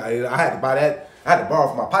 and I had to buy that. I had to borrow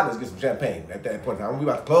from my partners to get some champagne at that point in time. We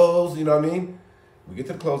about to close, you know what I mean? We get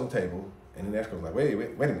to the closing table, and then the escrow's like, wait a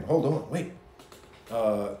minute, hold on, wait.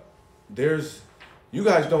 There's you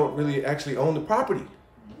guys don't really actually own the property.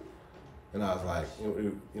 And I was like,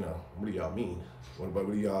 you know, what do y'all mean? What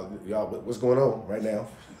do y'all, what's going on right now?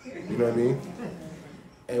 You know what I mean?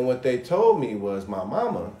 And what they told me was my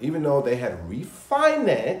mama, even though they had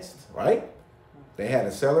refinanced, right? They had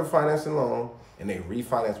a seller financing loan and they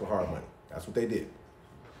refinanced with hard money. That's what they did,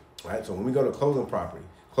 right? So when we go to closing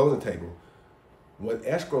table, what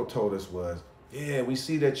escrow told us was, yeah, we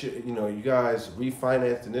see that you guys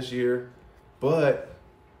refinanced in this year, but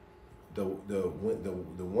the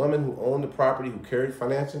woman who owned the property, who carried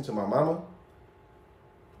financing to my mama,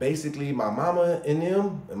 basically my mama and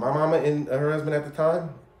my mama and her husband at the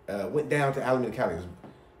time went down to Alameda County.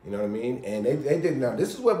 You know what I mean? And they did. Now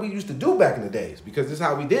this is what we used to do back in the days because this is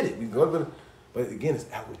how we did it. We go to, but again, it's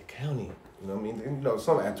Alameda County. You know what I mean? You know,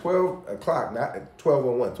 some at 12 o'clock, not at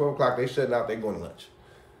 12:01. 12 o'clock, they shutting out. They going to lunch.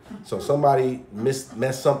 So somebody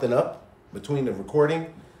messed something up between the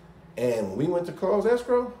recording, and when we went to close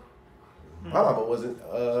escrow, my mama wasn't.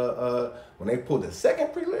 When they pulled the second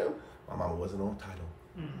prelim, my mama wasn't on title.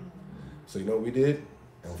 So you know what we did?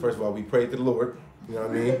 And first of all, we prayed to the Lord. You know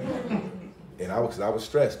what I mean? And I was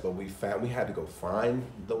stressed, but we had to go find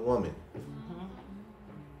the woman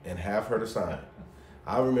and have her to sign.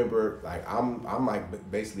 I remember, like, I'm like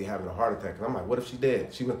basically having a heart attack. And I'm like, what if she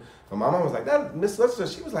dead? My mom was like, that Miss Lester,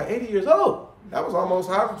 she was like 80 years old. That was almost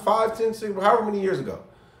 5, 10, 6, however many years ago.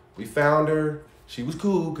 We found her. She was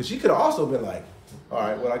cool, because she could have also been like, all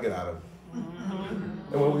right, what I get out of it?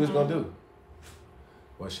 And what we was going to do?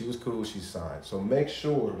 Well, she was cool, she signed. So make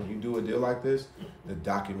sure when you do a deal like this, the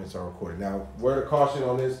documents are recorded. Now, word of caution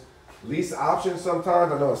on this, lease options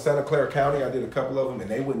sometimes, I know in Santa Clara County, I did a couple of them, and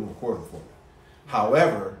they wouldn't record them for me.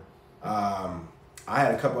 However, I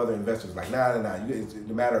had a couple other investors like, nah. It's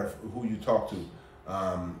no matter who you talk to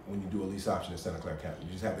when you do a lease option in Santa Clara County.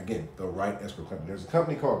 You just have, again, the right escrow company. There's a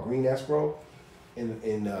company called Green Escrow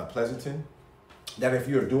in Pleasanton that if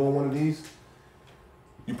you're doing one of these,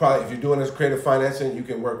 if you're doing this creative financing, you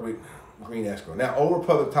can work with Green Escrow. Now, Old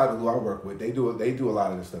Republic Title, who I work with, they do a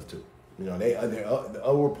lot of this stuff too. You know, the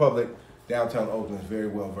Old Republic downtown Oakland is very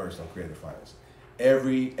well versed on creative financing.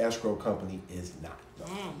 Every escrow company is not,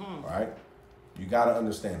 all right? You got to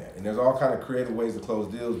understand that. And there's all kind of creative ways to close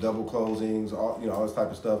deals, double closings, all this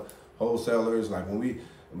type of stuff. Wholesalers, like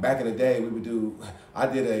back in the day,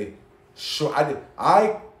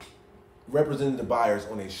 I represented the buyers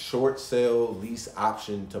on a short sale lease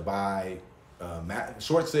option to buy,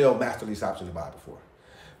 short sale master lease option to buy before.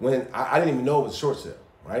 When I didn't even know it was a short sale,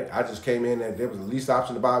 right? I just came in and there was a lease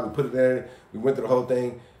option to buy. We put it there. We went through the whole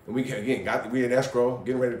thing. And we in escrow,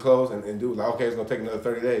 getting ready to close, and dude was like, okay, it's gonna take another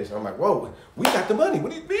 30 days. And I'm like, whoa, we got the money.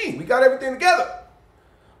 What do you mean? We got everything together.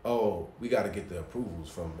 Oh, we got to get the approvals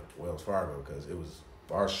from Wells Fargo because it was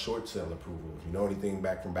our short sale approval. If you know anything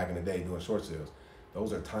from back in the day doing short sales,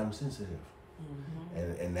 those are time sensitive.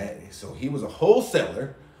 So he was a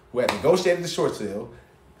wholesaler who had negotiated the short sale,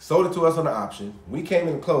 sold it to us on the option. We came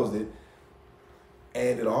in and closed it,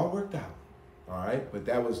 and it all worked out. All right, but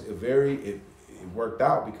that was it worked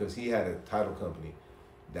out because he had a title company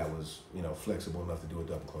that was, flexible enough to do a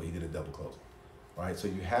double close. He did a double closing, right? So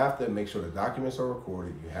you have to make sure the documents are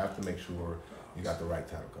recorded. You have to make sure you got the right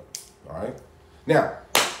title company, all right? Now,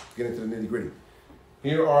 get into the nitty gritty.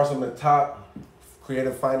 Here are some of the top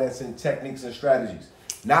creative financing techniques and strategies.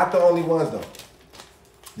 Not the only ones though.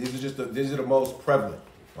 These are the most prevalent,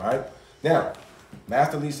 right? Now,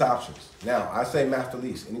 master lease options. Now, I say master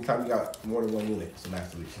lease. Anytime you got more than one unit, it's a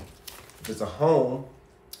master lease. If it's a home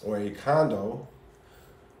or a condo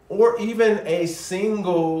or even a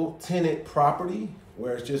single tenant property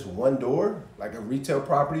where it's just one door, like a retail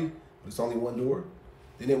property, but it's only one door,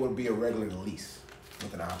 then it would be a regular lease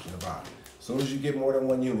with an option to buy. As soon as you get more than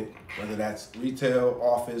one unit, whether that's retail,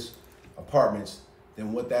 office, apartments,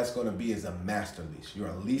 then what that's going to be is a master lease.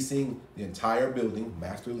 You're leasing the entire building,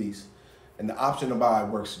 master lease, and the option to buy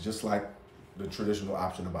works just like the traditional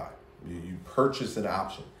option to buy. You purchase an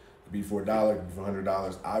option. Be for $1, be for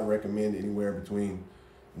 $100. I recommend anywhere between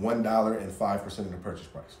 $1 and 5% of the purchase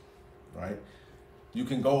price, right? You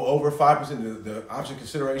can go over 5%. The option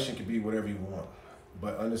consideration can be whatever you want,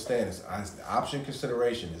 but understand this: the option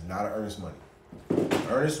consideration is not an earnest money.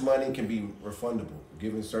 Earnest money can be refundable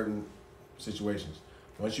given certain situations.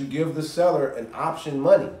 Once you give the seller an option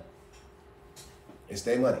money, it's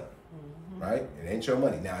their money, right? It ain't your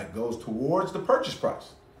money. Now it goes towards the purchase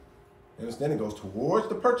price. Understand, it goes towards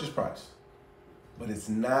the purchase price, but it's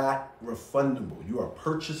not refundable. You are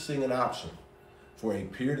purchasing an option for a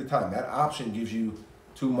period of time. That option gives you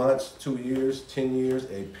 2 months, 2 years, 10 years,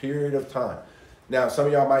 a period of time. Now, some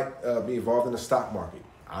of y'all might be involved in the stock market.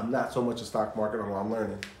 I'm not so much a stock market, although I'm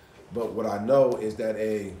learning. But what I know is that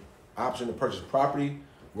a option to purchase property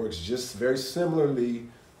works just very similarly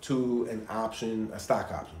to an option, a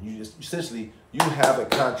stock option. You just essentially, you have a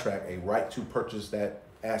contract, a right to purchase that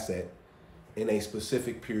asset in a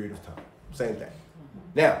specific period of time. Same thing.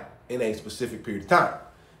 Now, in a specific period of time.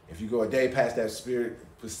 If you go a day past that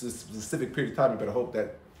specific period of time, you better hope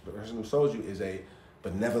that the person who sold you is a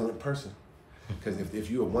benevolent person. Because if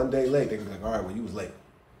you were 1 day late, they can be like, all right, well, you was late.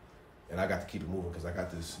 And I got to keep it moving because I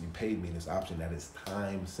got this, you paid me this option that is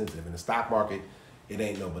time sensitive. In the stock market, it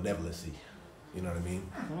ain't no benevolency. You know what I mean?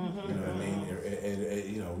 You know what I mean? And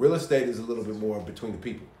you know, real estate is a little bit more between the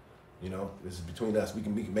people. You know, this is between us. We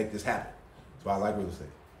can make this happen. That's why I like real estate.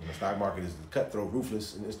 You know, stock market is the cutthroat,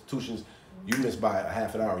 ruthless institutions. You miss by a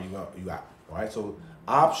half an hour, you out. All right. So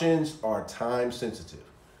options are time sensitive.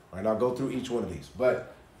 All right. I'll go through each one of these.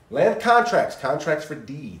 But land contracts, contracts for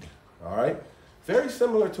deed. All right. Very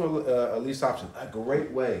similar to a lease option. A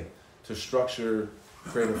great way to structure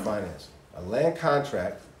creative financing. A land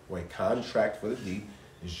contract or a contract for the deed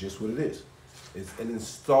is just what it is. It's an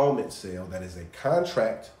installment sale that is a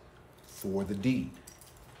contract for the deed.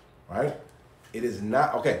 All right. It is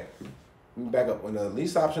not, okay, let me back up. When a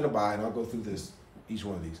lease option to buy, and I'll go through this, each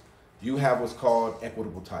one of these, you have what's called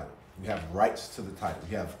equitable title. You have rights to the title.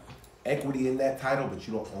 You have equity in that title, but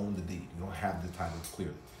you don't own the deed. You don't have the title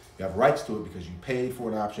clearly. You have rights to it because you paid for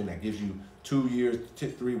an option that gives you 2 years,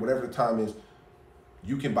 3, whatever the time is.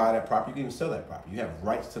 You can buy that property. You can even sell that property. You have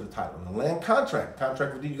rights to the title. In the land contract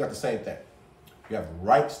for deed, you got the same thing. You have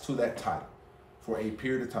rights to that title for a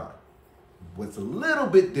period of time. What's a little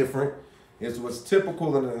bit different is what's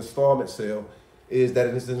typical in an installment sale is that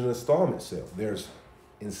it is an installment sale. There's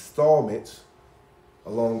installments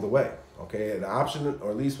along the way. Okay, an option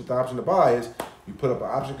or lease with the option to buy is you put up an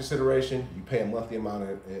option consideration, you pay a monthly amount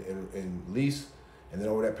in lease, and then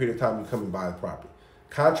over that period of time you come and buy the property.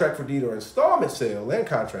 Contract for deed or installment sale, land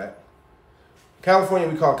contract. California,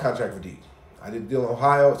 we call it contract for deed. I did a deal in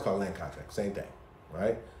Ohio, it's called land contract, same thing,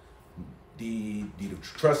 right? Deed of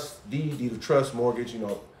trust, mortgage, you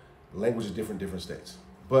know, language is different states.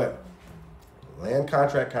 But land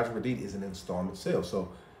contract for deed is an installment sale. So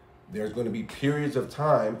there's going to be periods of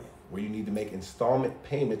time where you need to make installment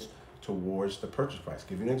payments towards the purchase price.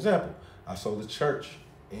 Give you an example. I sold a church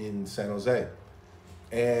in San Jose.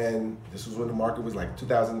 And this was when the market was like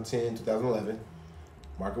 2010, 2011.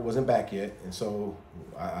 Market wasn't back yet. And so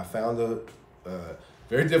I found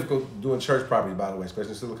very difficult doing church property, by the way,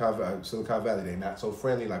 especially in Silicon Valley. They're not so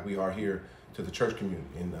friendly like we are here to the church community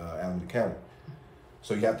in Alameda County.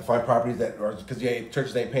 So you have to find properties that are, because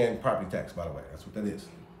churches ain't paying property tax, by the way. That's what that is.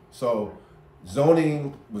 So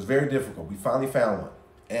zoning was very difficult. We finally found one.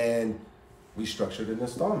 And we structured an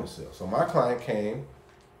installment sale. So my client came,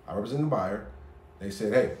 I represent the buyer. They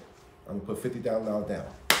said, hey, I'm gonna put $50,000 down.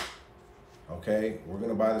 Okay, we're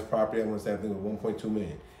gonna buy this property. I'm gonna say I think with 1.2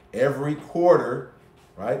 million. Every quarter,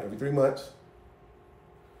 right? Every 3 months,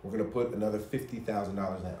 we're gonna put another $50,000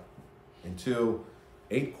 down until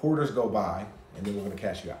 8 quarters go by, and then we're gonna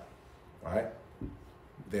cash you out. All right?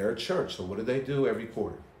 They're a church, so what do they do every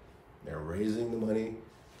quarter? They're raising the money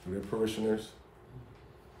through their parishioners,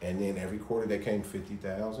 and then every quarter they came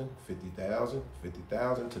 50,000, 50,000,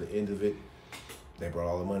 50,000 to the end of it. They brought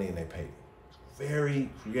all the money and they paid it. Very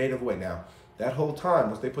creative way. Now, that whole time,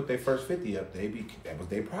 once they put their first 50 up, that was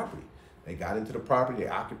their property. They got into the property, they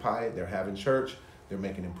occupy it, they're having church, they're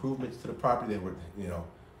making improvements to the property. They were, you know,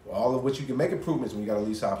 all of which you can make improvements when you got a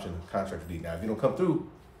lease option contract for deed. Now, if you don't come through,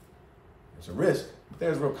 it's a risk, but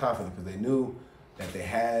there's real confidence because they knew that they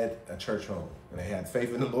had a church home and they had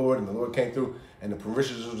faith in the Lord, and the Lord came through and the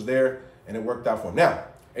parishioners was there and it worked out for them. Now,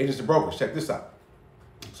 agents and brokers, check this out.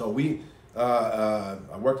 So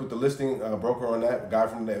I worked with the listing broker on that, a guy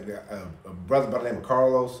from a brother by the name of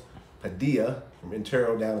Carlos Padilla from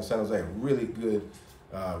Intero down in San Jose. Really good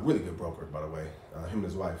broker, by the way. Him and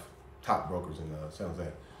his wife, top brokers in San Jose.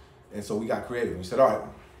 And so we got creative. We said, all right,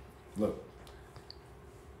 look,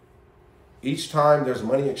 each time there's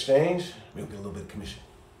money exchange, we'll get a little bit of commission.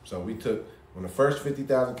 So we took, when the first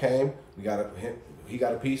 50,000 came, he got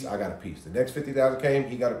a piece, I got a piece. The next 50,000 came,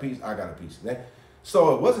 he got a piece, I got a piece.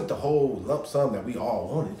 So it wasn't the whole lump sum that we all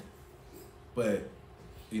wanted, but,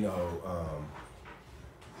 you know,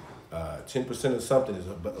 10% of something is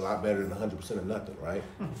a lot better than 100% of nothing, right?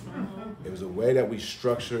 It was a way that we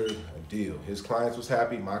structured a deal. His clients was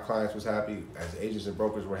happy, my clients was happy, as agents and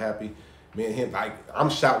brokers were happy. Me and him, I'm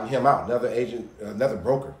shouting him out, another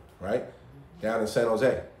broker, right? Down in San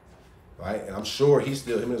Jose, right? And I'm sure him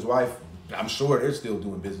and his wife, I'm sure they're still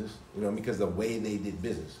doing business, you know, because of the way they did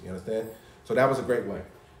business, you understand? So that was a great way.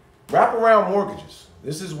 Wraparound mortgages.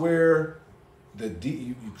 This is where the deed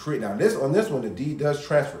you create now. On this one, the deed does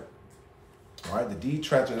transfer. All right, the deed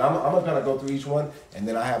transfer. And I'm gonna go through each one, and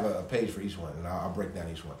then I have a page for each one, and I'll break down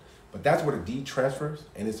each one. But that's where the deed transfers,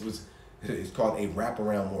 and it's called a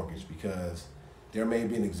wraparound mortgage because there may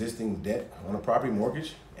be an existing debt on a property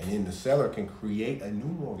mortgage, and then the seller can create a new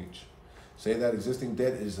mortgage. Say that existing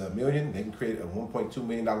debt is $1 million, they can create a $1.2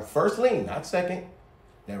 million first lien, not second,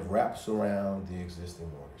 that wraps around the existing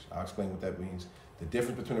mortgage. I'll explain what that means. The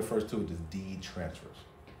difference between the first two is the deed transfers.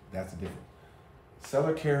 That's the difference.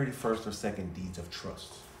 Seller carried first or second deeds of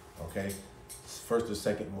trust, okay? First or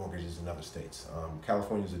second mortgages in other states.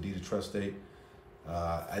 California is a deed of trust state.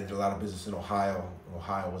 I did a lot of business in Ohio.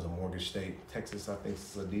 Ohio was a mortgage state. Texas, I think,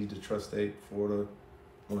 is a deed of trust state. Florida,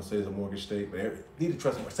 I want to say is a mortgage state. But deed of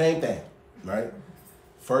trust, same thing, right?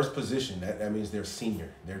 First position, that means they're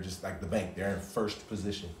senior. They're just like the bank. They're in first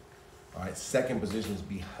position. All right, second position is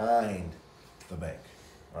behind the bank,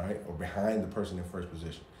 all right, or behind the person in first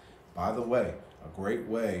position. By the way, a great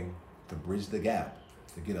way to bridge the gap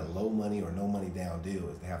to get a low money or no money down deal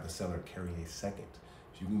is to have the seller carry a second.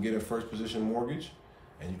 If you can get a first position mortgage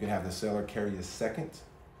and you can have the seller carry a second,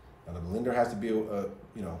 now the lender has to be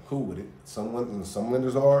cool with it. Some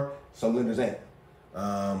lenders are, some lenders ain't.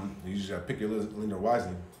 You just gotta pick your lender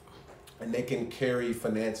wisely, and they can carry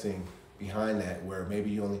financing behind that where maybe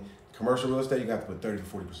you only, commercial real estate, you got to put 30 to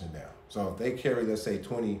 40% down. So if they carry, let's say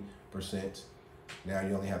 20%, now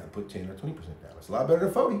you only have to put 10 or 20% down. It's a lot better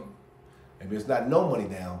than 40. Maybe it's not no money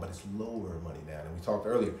down, but it's lower money down. And we talked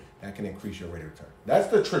earlier, that can increase your rate of return. That's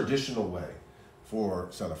the traditional way for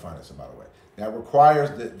seller financing, by the way. That requires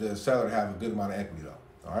the seller to have a good amount of equity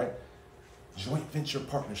though, all right? Joint venture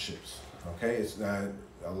partnerships, okay? It's a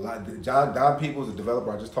lot. Don Peoples, the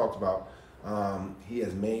developer I just talked about, he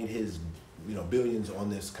has made his billions on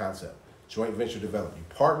this concept. Joint venture development.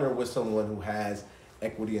 You partner with someone who has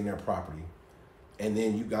equity in their property, and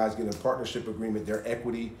then you guys get a partnership agreement. Their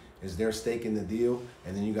equity is their stake in the deal,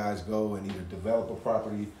 and then you guys go and either develop a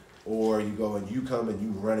property, or you go and you come and you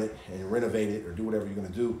run it and renovate it or do whatever you're gonna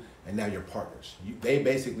do, and now you're partners. They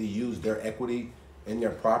basically use their equity in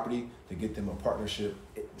their property to get them a partnership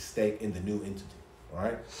stake in the new entity, all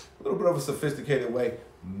right? A little bit of a sophisticated way.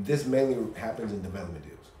 This mainly happens in development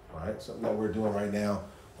deals, all right? Something that we're doing right now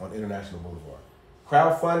on International Boulevard.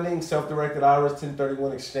 Crowdfunding, self-directed IRAs,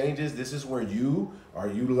 1031 exchanges. This is where you are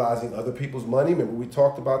utilizing other people's money. Remember, we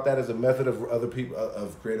talked about that as a method of other people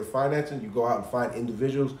of creative financing. You go out and find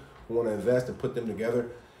individuals who want to invest and put them together.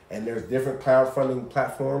 And there's different crowdfunding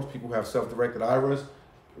platforms. People who have self-directed IRAs.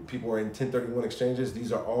 People are in 1031 exchanges.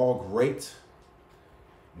 These are all great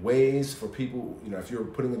ways for people, if you're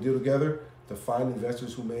putting a deal together, to find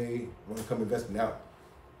investors who may want to come invest. Now,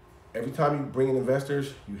 every time you bring in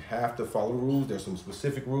investors, you have to follow the rules. There's some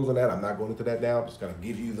specific rules on that. I'm not going into that now. I'm just going to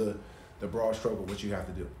give you the broad stroke of what you have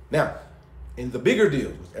to do. Now, in the bigger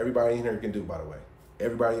deals, which everybody in here can do, by the way,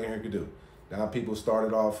 everybody in here can do. Now, people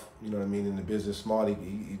started off, in the business small. He's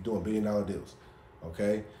doing $1 billion deals,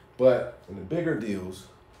 okay? But in the bigger deals,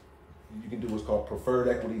 you can do what's called preferred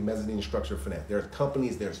equity mezzanine structured finance. There's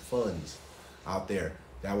companies, there's funds out there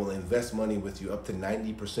that will invest money with you up to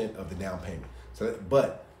 90% of the down payment. So,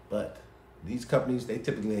 but these companies, they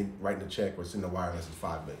typically ain't writing a check or sending a wire less than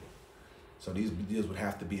 $5 million. So these deals would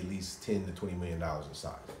have to be at least $10 to $20 million in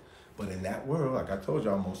size. But in that world, like I told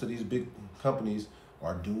y'all, most of these big companies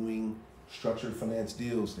are doing structured finance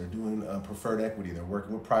deals. They're doing preferred equity. They're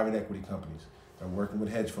working with private equity companies. They're working with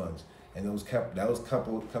hedge funds. And those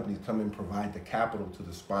companies come and provide the capital to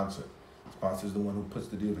the sponsor. The sponsor is the one who puts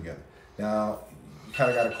the deal together. Now, you kind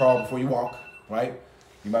of got to crawl before you walk, right?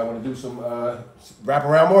 You might want to do some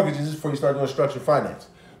wraparound mortgages before you start doing structured finance.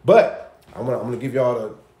 But I'm gonna give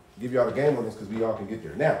y'all the game on this because we all can get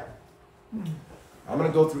there. Now, I'm gonna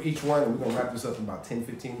go through each one and we're gonna wrap this up in about 10,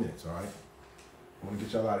 15 minutes. All right? I'm gonna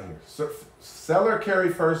get y'all out of here. So, seller carry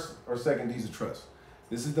first or second deeds of trust.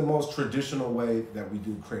 This is the most traditional way that we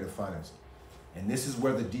do creative financing, and this is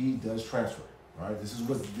where the deed does transfer. All right? This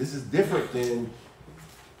is different than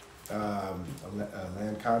a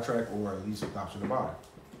land contract or a lease option to buy.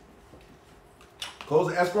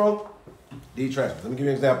 Close the escrow, deed transfer. Let me give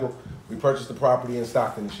you an example. We purchased the property in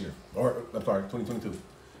Stockton this year, 2022.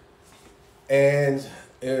 And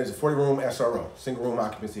it's a 40-room SRO, single-room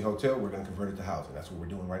occupancy hotel. We're going to convert it to housing. That's what we're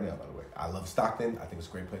doing right now, by the way. I love Stockton. I think it's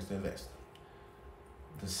a great place to invest.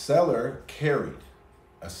 The seller carried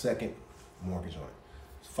a second mortgage on it.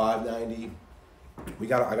 It's $590.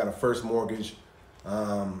 I got a first mortgage.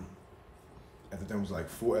 At the time it was like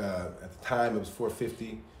at the time it was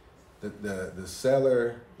 $450. The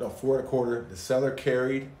seller, no, $425. The seller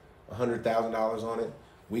carried $100,000 on it.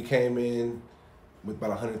 We came in with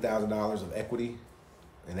about $100,000 of equity,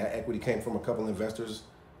 and that equity came from a couple investors,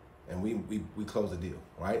 and we closed the deal,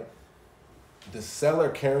 right? The seller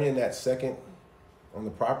carrying that second on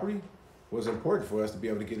the property was important for us to be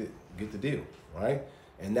able to get the deal, right?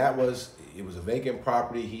 And it was a vacant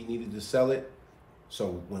property. He needed to sell it.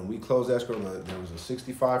 So when we closed escrow, there was a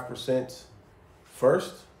 65%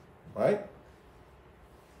 first, right?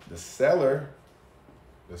 The seller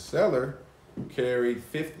carried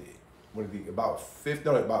 50. About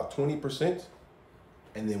 20%,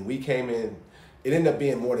 and then we came in. It ended up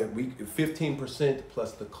being more than 15%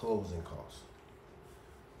 plus the closing costs.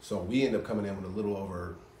 So we ended up coming in with a little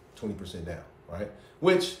over 20% down, right?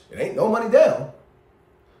 Which it ain't no money down,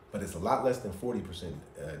 but it's a lot less than 40%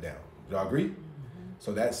 down. Do y'all agree? Mm-hmm.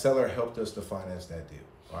 So that seller helped us to finance that deal.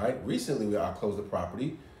 All right. Recently, I closed the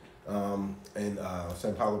property in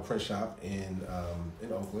San Paulo print shop in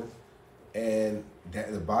Oakland, and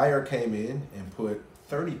the buyer came in and put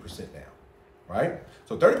 30% down. Right.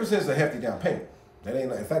 So 30% is a hefty down payment. That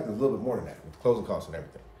ain't. In fact, it's a little bit more than that with closing costs and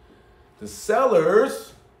everything. The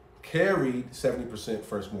sellers carried 70%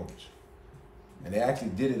 first mortgage, and they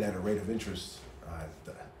actually did it at a rate of interest. I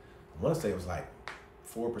want to say it was like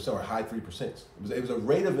 4% or high 3%. It was a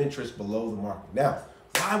rate of interest below the market. Now,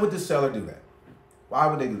 why would the seller do that? Why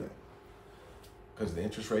would they do that? Because the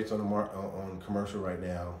interest rates on commercial right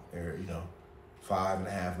now are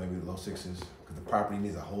 5.5, maybe low 6s. Because the property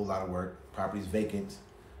needs a whole lot of work. Property's vacant,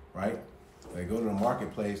 right? When they go to the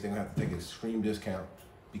marketplace, they're gonna have to take an extreme discount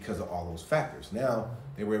because of all those factors. Now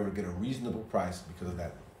they were able to get a reasonable price because of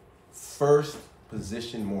that first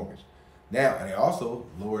position mortgage. Now, and they also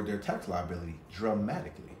lowered their tax liability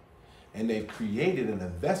dramatically. And they've created an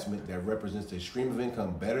investment that represents a stream of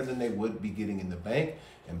income better than they would be getting in the bank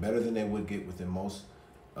and better than they would get within most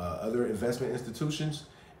other investment institutions.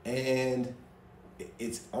 And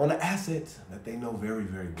it's on an asset that they know very,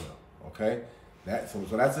 very well, okay?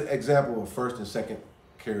 So that's an example of first and second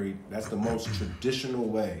carried. That's the most traditional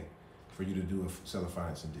way for you to do a seller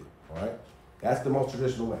financing deal, all right? That's the most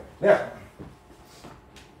traditional way. Now,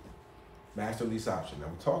 master lease option. Now,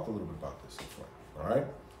 we talked a little bit about this up front, all right?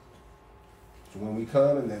 So when we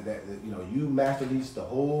come and you master lease the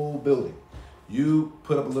whole building, you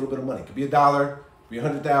put up a little bit of money. It could be $1, be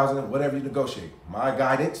 100,000, whatever you negotiate. My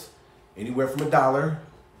guidance, anywhere from $1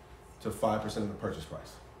 to 5% of the purchase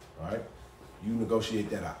price, all right? You negotiate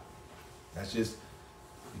that out. That's just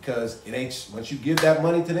because it ain't, once you give that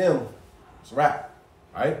money to them, it's a wrap,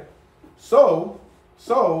 right? So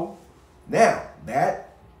now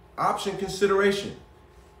that option consideration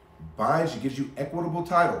binds you, gives you equitable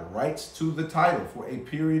title, rights to the title for a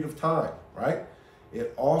period of time, right?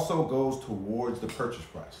 It also goes towards the purchase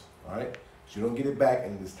price, all right? So you don't get it back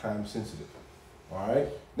and it is time sensitive, all right?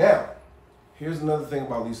 Now, here's another thing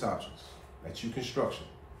about lease options that you can structure,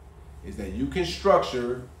 is that you can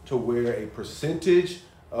structure to where a percentage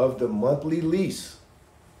of the monthly lease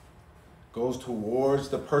goes towards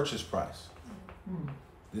the purchase price.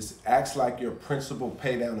 This acts like your principal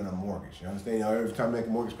pay down in a mortgage. You understand? Every time you make a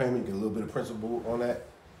mortgage payment, you get a little bit of principal on that.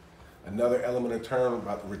 Another element of term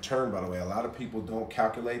about the return, by the way, a lot of people don't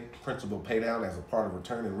calculate principal pay down as a part of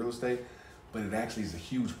return in real estate, but it actually is a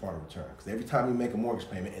huge part of return. Because every time you make a mortgage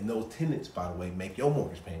payment, and those tenants, by the way, make your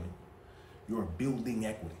mortgage payment, you're building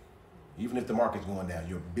equity. Even if the market's going down,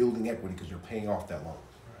 you're building equity because you're paying off that loan.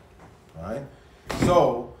 All right?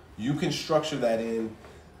 So you can structure that in.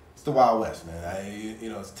 It's the Wild West, man.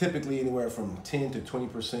 It's typically anywhere from 10 to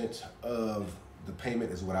 20% of the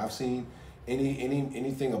payment is what I've seen.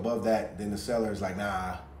 Anything above that, then the seller is like,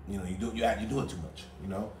 nah, you're doing too much.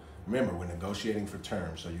 Remember, we're negotiating for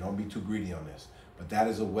terms, so you don't be too greedy on this. But that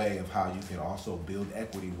is a way of how you can also build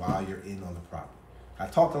equity while you're in on the property. I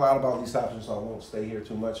talked a lot about lease options, so I won't stay here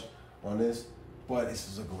too much on this. But this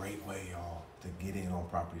is a great way, y'all, to get in on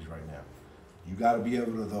properties right now. You got to be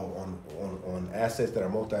able to, though, on assets that are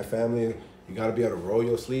multifamily, you got to be able to roll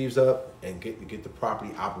your sleeves up and get the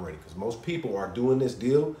property operating. Because most people are doing this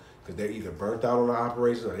deal because they're either burnt out on the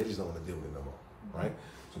operations or they just don't want to deal with it no more, right?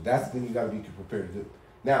 So that's the thing you got to be prepared to do.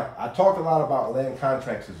 Now, I talked a lot about land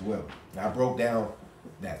contracts as well. And I broke down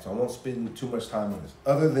that, so I won't spend too much time on this,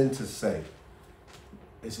 other than to say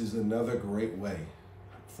this is another great way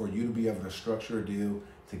for you to be able to structure a deal,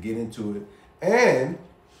 to get into it, and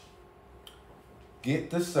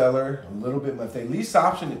get the seller a little bit. If they lease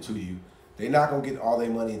option it to you, they're not going to get all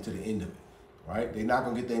their money until the end of it, right? They're not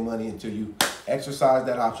going to get their money until you exercise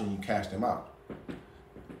that option and you cash them out.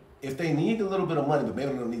 If they need a little bit of money, but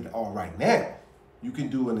maybe they don't need it all right now, you can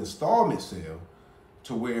do an installment sale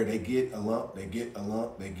to where they get a lump, they get a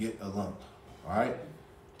lump, they get a lump, all right?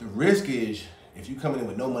 The risk is if you come in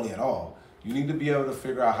with no money at all, You need to be able to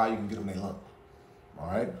figure out how you can get them their loan. All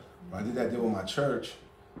right? When I did that deal with my church,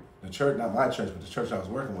 the church, not my church, but the church I was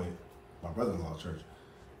working with, my brother-in-law's church,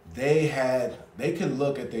 they could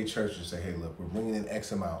look at their church and say, hey, look, we're bringing in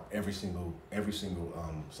X amount every single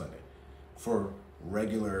Sunday for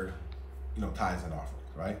regular, tithes and offerings,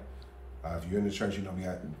 right? If you're in the church, we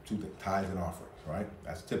got two tithes and offerings, right?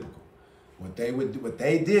 That's typical. What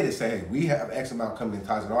they did is say, hey, we have X amount coming in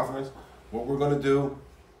tithes and offerings. What we're going to do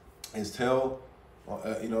is tell,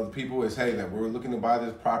 the people is, hey, that we're looking to buy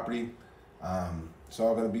this property. It's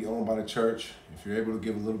all going to be owned by the church. If you're able to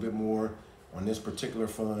give a little bit more on this particular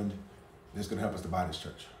fund, this is going to help us to buy this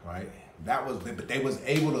church, right? But they was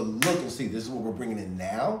able to look and see, this is what we're bringing in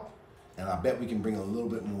now, and I bet we can bring a little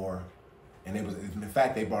bit more. And in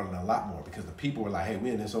fact, they brought in a lot more because the people were like, hey, we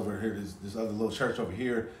in this over here, this other little church over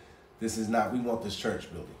here. This is not, we want this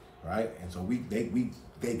church building, right? And so they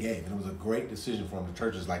gave, and it was a great decision for them. The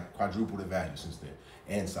church is like quadrupled in value since then,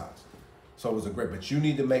 and size. So it was but you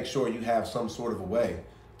need to make sure you have some sort of a way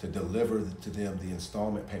to deliver to them the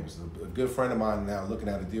installment payments. A good friend of mine now looking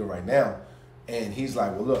at a deal right now, and he's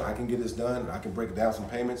like, well, look, I can get this done. I can break it down some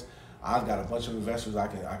payments. I've got a bunch of investors I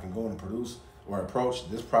can go and produce or approach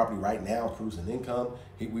this property right now, producing income.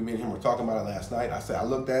 Me and him were talking about it last night. I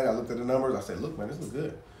looked at the numbers. I said, look, man, this looks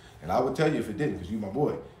good. And I would tell you if it didn't, because you're my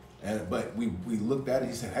boy. But we looked at it.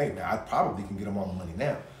 He said, hey, man, I probably can get him all the money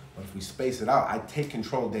now. But if we space it out, I take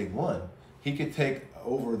control day one. He could take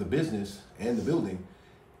over the business and the building.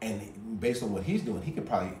 And based on what he's doing, he could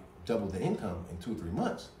probably double the income in 2 or 3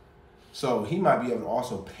 months. So he might be able to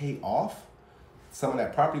also pay off some of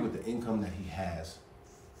that property with the income that he has,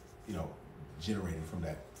 generating from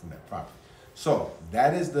that property. So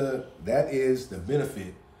that is the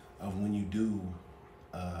benefit of when you do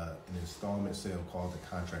an installment sale called the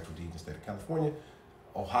contract for deed in the state of California.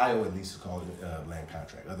 Ohio at least is called land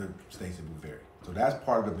contract. Other states it will vary. So that's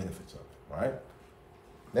part of the benefits of it, right?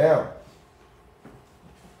 Now,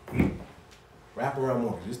 wraparound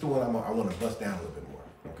mortgage. This is the one I want to bust down a little bit more,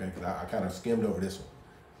 okay? Because I kind of skimmed over this one.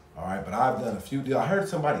 All right, but I've done a few deals. I heard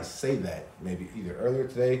somebody say that maybe either earlier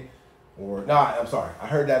today I'm sorry. I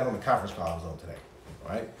heard that on the conference call I was on today,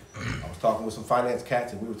 right? I was talking with some finance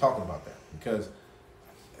cats and we were talking about that because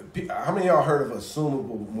how many of y'all heard of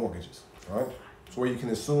assumable mortgages, right? It's where you can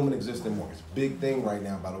assume an existing mortgage. Big thing right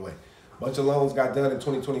now, by the way. Bunch of loans got done in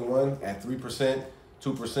 2021 at 3%,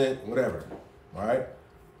 2%, whatever, all right?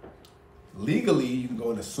 Legally, you can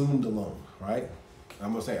go and assume the loan, right?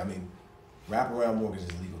 I'm going to say, wraparound mortgage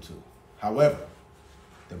is legal too. However,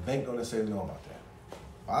 the bank don't necessarily know about that.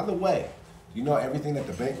 By the way, everything that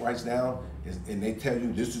the bank writes down and they tell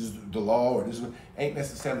you this is the law or this ain't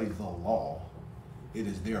necessarily the law. It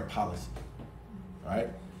is their policy, right?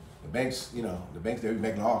 The banks, they're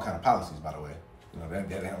making all kind of policies, by the way. That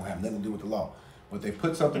don't have nothing to do with the law. But they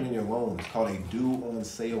put something in your loan. It's called a due on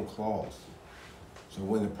sale clause. So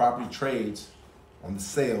when the property trades on the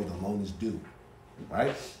sale, the loan is due,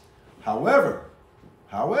 right? However,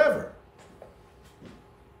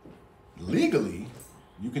 legally,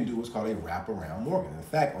 you can do what's called a wraparound mortgage. In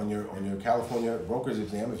fact, on your California broker's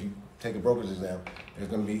exam, if you take a broker's exam, there's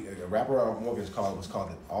going to be a wraparound mortgage what's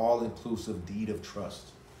called an all-inclusive deed of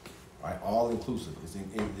trust. All right, all-inclusive.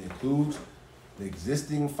 It includes the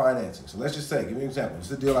existing financing. So let's just say, give me an example.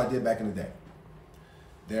 This is a deal I did back in the day.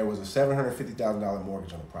 There was a $750,000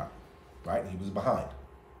 mortgage on the property, right? And he was behind.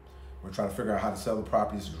 We're trying to figure out how to sell the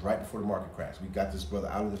property. This was right before the market crash. We got this brother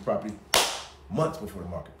out of this property months before the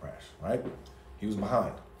market crash, right? He was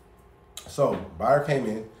behind. So buyer came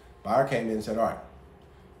in and said, all right,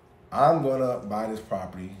 I'm gonna buy this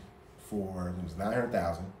property for, it was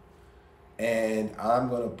 $900,000, and I'm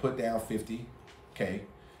gonna put down $50K,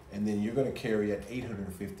 and then you're gonna carry at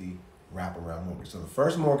 $850 wraparound mortgage. So the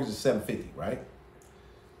first mortgage is $750, right?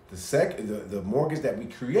 The mortgage that we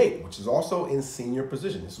create, which is also in senior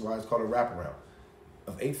position, this is why it's called a wraparound,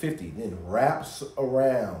 of $850, then wraps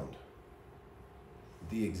around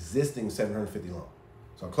the existing $750 loan.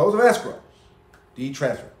 So close of escrow, deed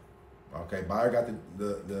transfer. Okay, buyer got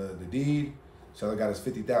the deed, seller got his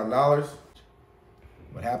 $50,000.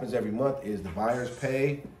 What happens every month is the buyers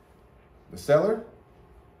pay the seller,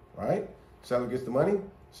 right? Seller gets the money,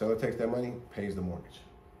 seller takes that money, pays the mortgage.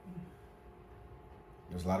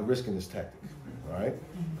 There's a lot of risk in this tactic, all right?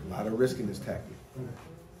 A lot of risk in this tactic.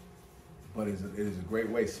 But it is a great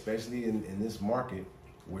way, especially in this market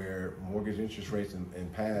where mortgage interest rates in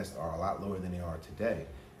past are a lot lower than they are today.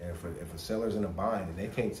 And if a seller's in a bind and they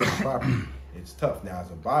can't sell the property, it's tough. Now,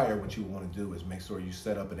 as a buyer, what you want to do is make sure you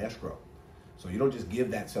set up an escrow. So you don't just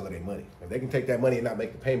give that seller their money. If they can take that money and not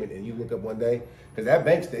make the payment and you look up one day, because that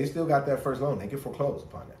bank, they still got that first loan. They can foreclose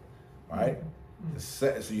upon that. right?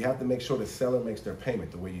 So you have to make sure the seller makes their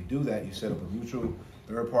payment. The way you do that, you set up a mutual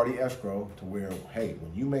third-party escrow to where, hey,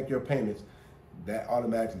 when you make your payments, that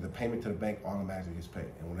automatically, the payment to the bank automatically gets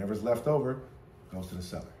paid. And whatever's left over goes to the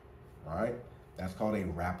seller, all right? That's called a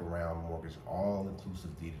wraparound mortgage,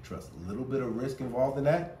 all-inclusive deed of trust. A little bit of risk involved in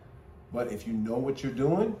that, but if you know what you're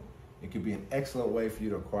doing, it could be an excellent way for you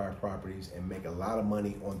to acquire properties and make a lot of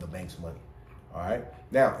money on the bank's money, all right?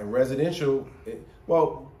 Now, in residential,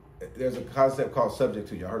 there's a concept called subject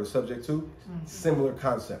to. Y'all heard of subject to? Mm-hmm. Similar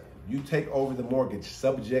concept. You take over the mortgage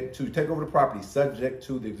take over the property subject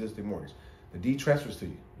to the existing mortgage. The deed transfers to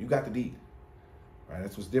you. You got the deed. Right?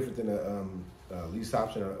 That's what's different than a lease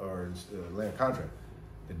option or land contract.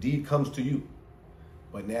 The deed comes to you,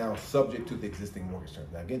 but now subject to the existing mortgage term.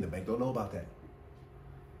 Now again, the bank don't know about that.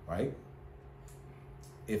 Right?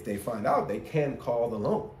 If they find out, they can call the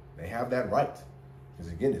loan. They have that right.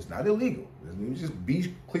 Because again, it's not illegal. Let me just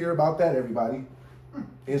be clear about that, everybody.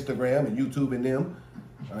 Instagram and YouTube and them,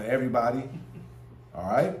 everybody.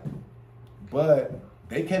 All right? But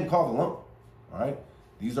they can call the loan. All right?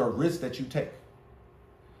 These are risks that you take.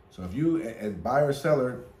 So if you, as buyer or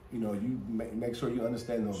seller, you make sure you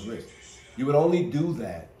understand those risks. You would only do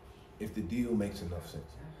that if the deal makes enough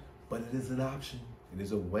sense. But it is an option. It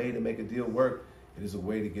is a way to make a deal work. It is a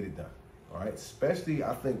way to get it done. All right, especially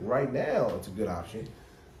I think right now it's a good option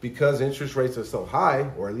because interest rates are so high,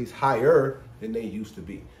 or at least higher than they used to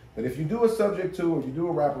be. But if you do a subject to, or you do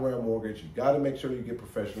a wraparound mortgage, you got to make sure you get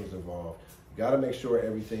professionals involved. You got to make sure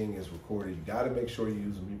everything is recorded. You got to make sure you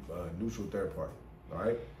use a neutral third party. All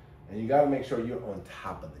right, and you got to make sure you're on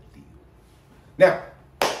top of the deal. Now,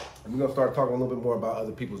 we're gonna start talking a little bit more about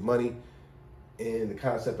other people's money and the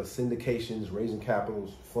concept of syndications, raising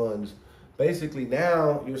capitals, funds. Basically,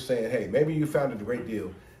 now you're saying, hey, maybe you found a great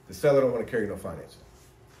deal. The seller don't want to carry no financing.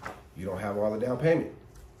 You don't have all the down payment.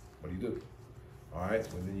 What do? All right,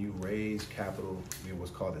 well, then you raise capital in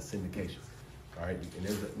what's called a syndication. All right,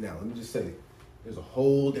 and now let me just say, there's a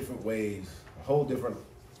whole lot of different ways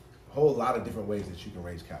that you can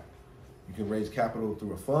raise capital. You can raise capital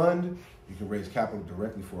through a fund. You can raise capital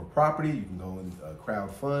directly for a property. You can go and crowd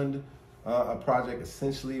fund a project.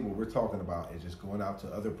 Essentially, what we're talking about is just going out to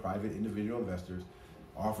other private individual investors,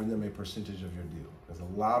 offering them a percentage of your deal. There's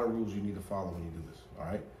a lot of rules you need to follow when you do this, all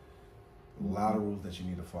right? A lot of rules that you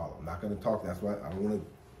need to follow. I'm not going to talk, that's why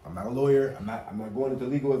I'm not a lawyer, I'm not going into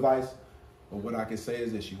legal advice, but what I can say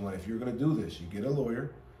is this, if you're going to do this, you get a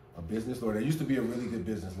lawyer, a business lawyer. There used to be a really good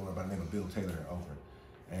business lawyer by the name of Bill Taylor in Oakland,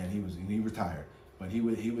 and he retired. But he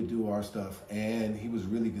would do our stuff, and he was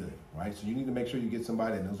really good, right? So you need to make sure you get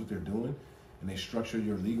somebody that knows what they're doing, and they structure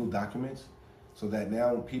your legal documents so that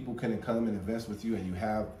now people can come and invest with you, and you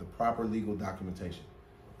have the proper legal documentation,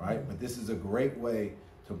 right? But this is a great way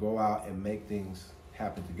to go out and make things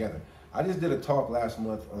happen together. I just did a talk last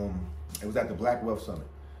month. It was at the Black Wealth Summit,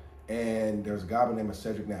 and there's a guy by the name of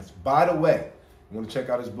Cedric Nash. By the way, you want to check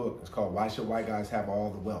out his book. It's called Why Should White Guys Have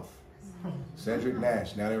All the Wealth? Cedric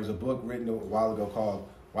Nash. Now, there was a book written a while ago called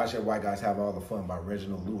Why Should White Guys Have All the Fun by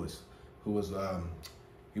Reginald Lewis, who was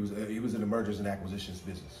he was in the mergers and acquisitions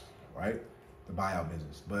business, right? The buyout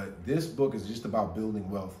business. But this book is just about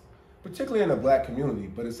building wealth, particularly in the black community,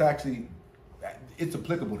 but it's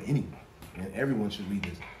applicable to anyone, and everyone should read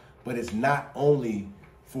this. But it's not only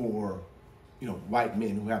for, white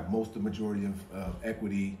men who have the majority of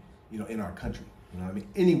equity, in our country. You know what I mean?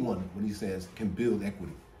 Anyone, when he says, can build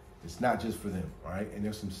equity. It's not just for them, all right? And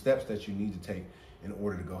there's some steps that you need to take in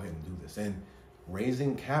order to go ahead and do this. And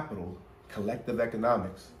raising capital, collective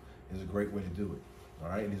economics, is a great way to do it,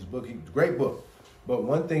 all right? In his book, great book. But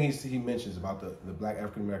one thing he mentions about the black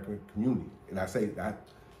African-American community, and I say that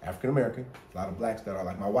African-American, a lot of blacks that are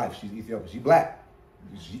like my wife, she's Ethiopian. She's black,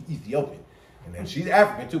 she's Ethiopian. And then she's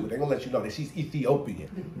African too, but they're gonna let you know that she's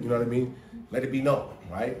Ethiopian. You know what I mean? Let it be known,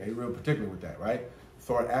 right? They're real particular with that, right?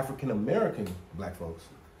 So our African-American black folks,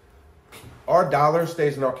 our dollar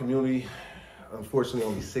stays in our community, unfortunately,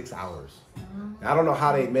 only 6 hours. Now, I don't know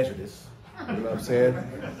how they measure this. You know what I'm saying?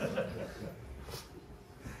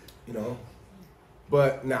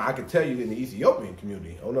 But now I can tell you in the Ethiopian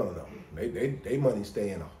community, oh no. They money stay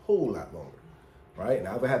in a whole lot longer, right? And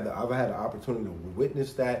I've had the opportunity to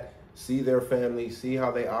witness that, see their family, see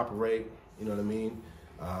how they operate, you know what I mean?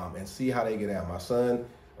 And see how they get out. My son,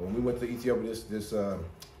 when we went to Ethiopia this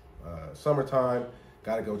summertime,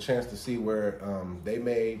 got a chance to see where they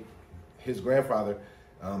made his grandfather,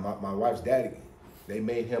 my wife's daddy, they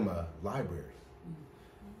made him a library.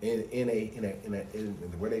 In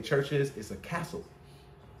where their church is, it's a castle,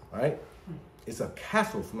 right? It's a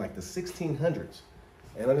castle from like the 1600s.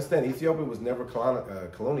 And understand, Ethiopia was never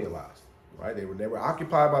colonialized. right? They were never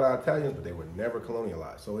occupied by the Italians, but they were never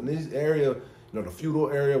colonialized. So in this area, you know, the feudal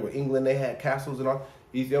area where England, they had castles and all,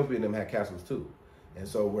 Ethiopia and them had castles too. And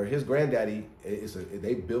so where his granddaddy,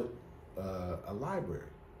 they built a library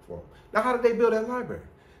for him. Now, how did they build that library?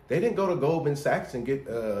 They didn't go to Goldman Sachs and get,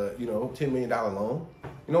 you know, $10 million loan.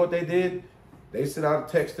 You know what they did? They sent out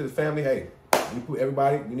a text to the family, hey,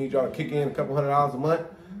 everybody, we need y'all to kick in a couple $100 a month.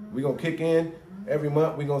 We're going to kick in every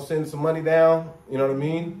month. We're going to send some money down, you know what I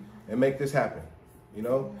mean, and make this happen, you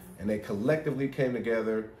know? And they collectively came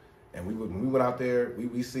together, and when we went out there,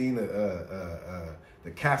 we seen the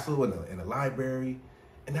castle and the library,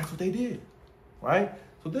 and that's what they did, right?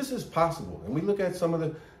 So this is possible. And we look at some of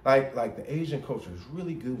the, like the Asian culture is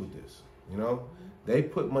really good with this, you know? They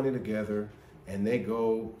put money together, and they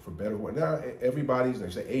go for better work. Now, everybody's, they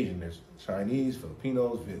say Asian, there's Chinese,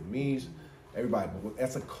 Filipinos, Vietnamese, everybody, but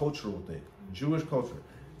that's a cultural thing. Jewish culture,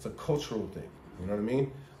 it's a cultural thing, you know what I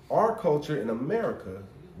mean? Our culture in America,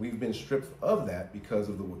 we've been stripped of that because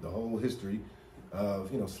of the whole history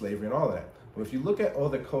of, you know, slavery and all of that. But if you look at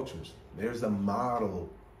other cultures, there's a model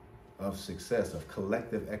of success, of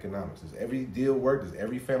collective economics. Does every deal work? Does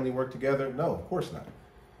every family work together? No, of course not.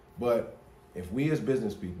 But if we as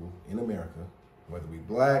business people in America, whether we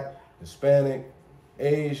black, Hispanic,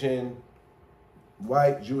 Asian,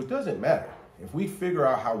 white, Jewish, doesn't matter. If we figure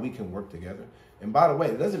out how we can work together, and by the way,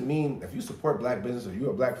 it doesn't mean if you support black business or you're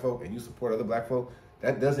a black folk and you support other black folk,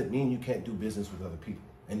 that doesn't mean you can't do business with other people.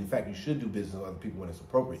 And in fact, you should do business with other people when it's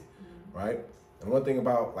appropriate, right? And one thing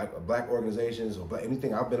about like black organizations or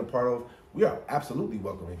anything I've been a part of, we are absolutely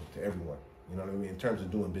welcoming to everyone, you know what I mean, in terms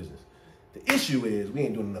of doing business. The issue is we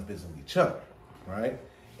ain't doing enough business with each other, right?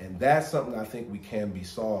 And that's something I think we can be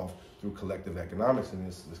solved through collective economics and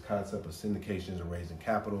this concept of syndications and raising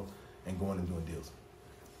capital and going and doing deals.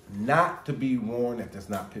 Not to be warned that there's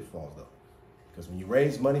not pitfalls though. Because when you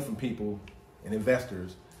raise money from people and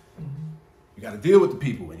investors, you got to deal with the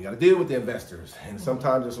people and you got to deal with the investors. And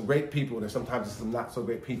sometimes there's some great people and sometimes there's some not so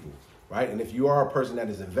great people, right? And if you are a person that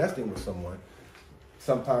is investing with someone,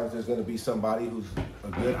 sometimes there's going to be somebody who's a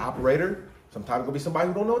good operator. Sometimes it's going to be somebody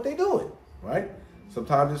who don't know what they're doing, right?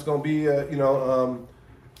 Sometimes it's going to be,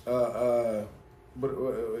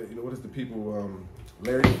 what is the people,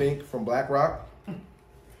 Larry Fink from BlackRock,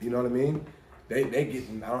 you know what I mean? They get,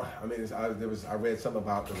 I read something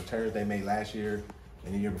about the returns they made last year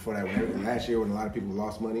and the year before that. Last year when a lot of people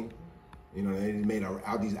lost money, you know, they made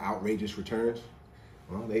these outrageous returns.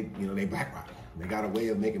 Well, they BlackRock. They got a way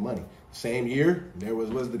of making money. Same year, there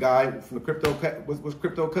was the guy from the crypto, what's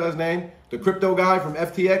Crypto Cuz name? The crypto guy from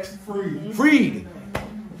FTX? Freed.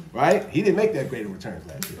 Right? He didn't make that great of returns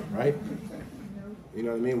last year, right? You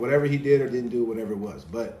know what I mean? Whatever he did or didn't do, whatever it was.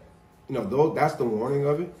 But, you know, that's the warning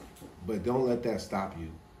of it. But don't let that stop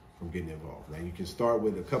you from getting involved. Now, you can start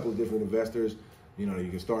with a couple of different investors. You know, you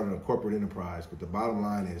can start in a corporate enterprise. But the bottom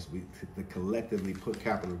line is we to collectively put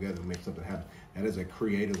capital together and make something happen. That is a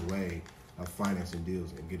creative way of financing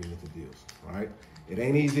deals and getting into deals, all right? It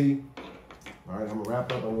ain't easy. All right, I'm going to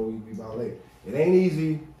wrap up. I know we'll be about late. It ain't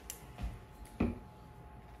easy. It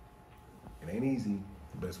ain't easy,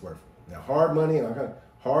 but it's worth it. Now, hard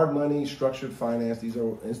money, structured finance, these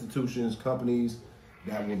are institutions, companies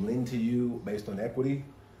that will lend to you based on equity,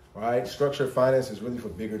 all right? Structured finance is really for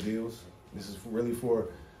bigger deals. This is really for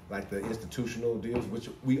like the institutional deals, which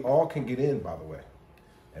we all can get in, by the way.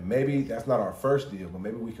 And maybe that's not our first deal, but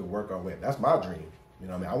maybe we could work our way. That's my dream. You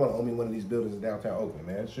know what I mean? I want to own me one of these buildings in downtown Oakland,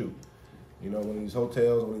 man. Shoot. You know, one of these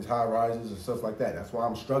hotels, one of these high rises and stuff like that. That's why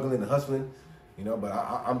I'm struggling and hustling, you know, but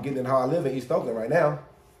I'm getting in how I live in East Oakland right now,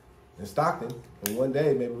 in Stockton. And one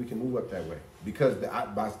day, maybe we can move up that way. Because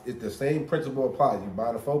it's the same principle applies. You're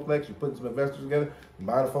buying a fourplex, you're putting some investors together, you're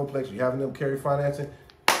buying a fourplex, you're having them carry financing.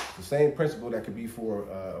 It's the same principle that could be for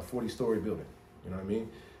a 40-story building. You know what I mean?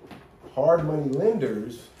 Hard money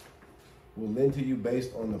lenders will lend to you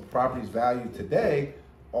based on the property's value today,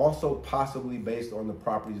 also possibly based on the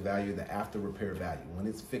property's value, the after repair value, when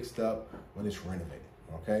it's fixed up, when it's renovated,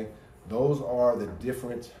 okay? Those are the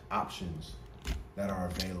different options that are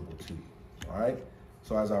available to you, all right?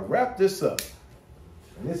 So as I wrap this up,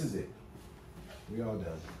 and this is it, we all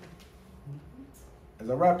done. As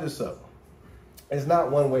I wrap this up, it's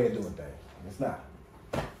not one way of doing things, it's not.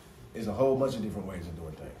 It's a whole bunch of different ways of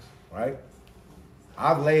doing things, right?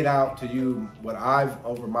 I've laid out to you what I've,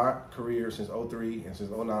 over my career since 03 and since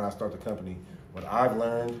 09 I started the company, what I've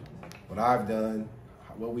learned, what I've done,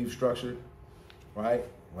 what we've structured, right?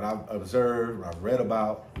 What I've observed, what I've read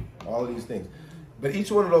about, all of these things. But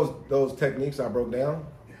each one of those techniques I broke down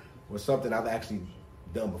was something I've actually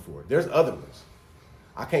done before. There's other ones.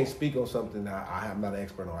 I can't speak on something that I'm not an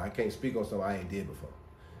expert on. I can't speak on something I ain't did before.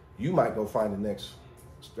 you might go find the next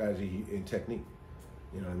strategy and technique.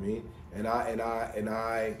 You know what I mean? And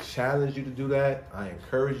I challenge you to do that. I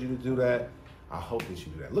encourage you to do that. I hope that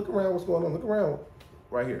you do that. Look around what's going on. Look around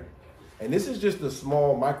right here. And this is just a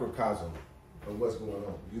small microcosm of what's going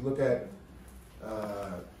on. You look at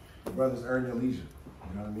the brothers Earn Your Leisure.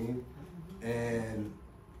 You know what I mean? And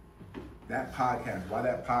that podcast, why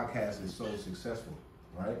that podcast is so successful,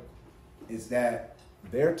 right? Is that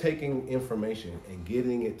they're taking information and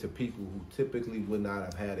getting it to people who typically would not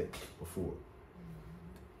have had it before.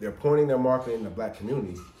 They're pointing their market in the black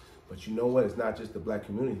community, but you know what? It's not just the black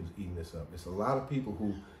community who's eating this up. It's a lot of people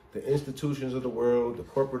who, the institutions of the world, the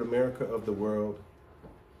corporate America of the world,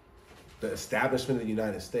 the establishment of the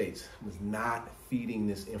United States was not feeding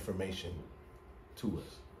this information to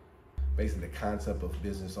us. Basically the concept of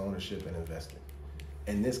business ownership and investing.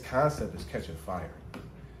 And this concept is catching fire.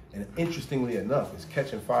 And interestingly enough, it's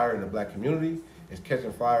catching fire in the black community, it's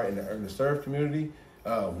catching fire in the underserved community.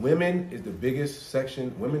 Women is the biggest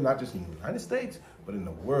section, women not just in the United States, but in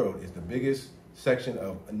the world is the biggest section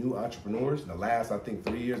of new entrepreneurs in the last, I think,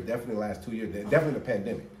 3 years, definitely the last 2 years, definitely the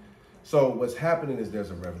pandemic. So what's happening is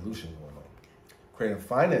there's a revolution going on. Creative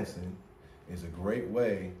financing is a great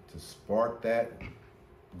way to spark that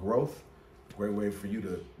growth, a great way for you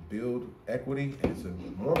to build equity,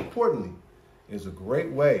 and more importantly, it's a great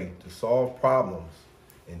way to solve problems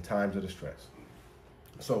in times of distress.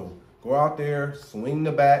 So go out there, swing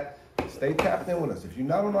the bat, stay tapped in with us. If you're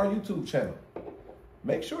not on our YouTube channel,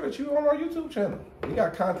 make sure that you're on our YouTube channel. We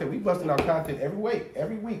got content. We busting out content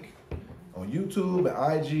every week on YouTube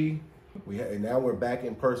and IG. And now we're back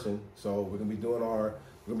in person, so we're gonna be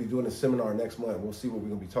doing a seminar next month. We'll see what we're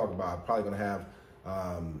gonna be talking about. I'm probably gonna have,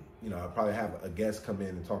 I'll probably have a guest come in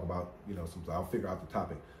and talk about, I'll figure out the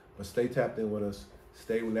topic. But stay tapped in with us,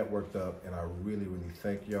 stay networked up, and I really, really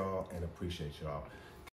thank y'all and appreciate y'all.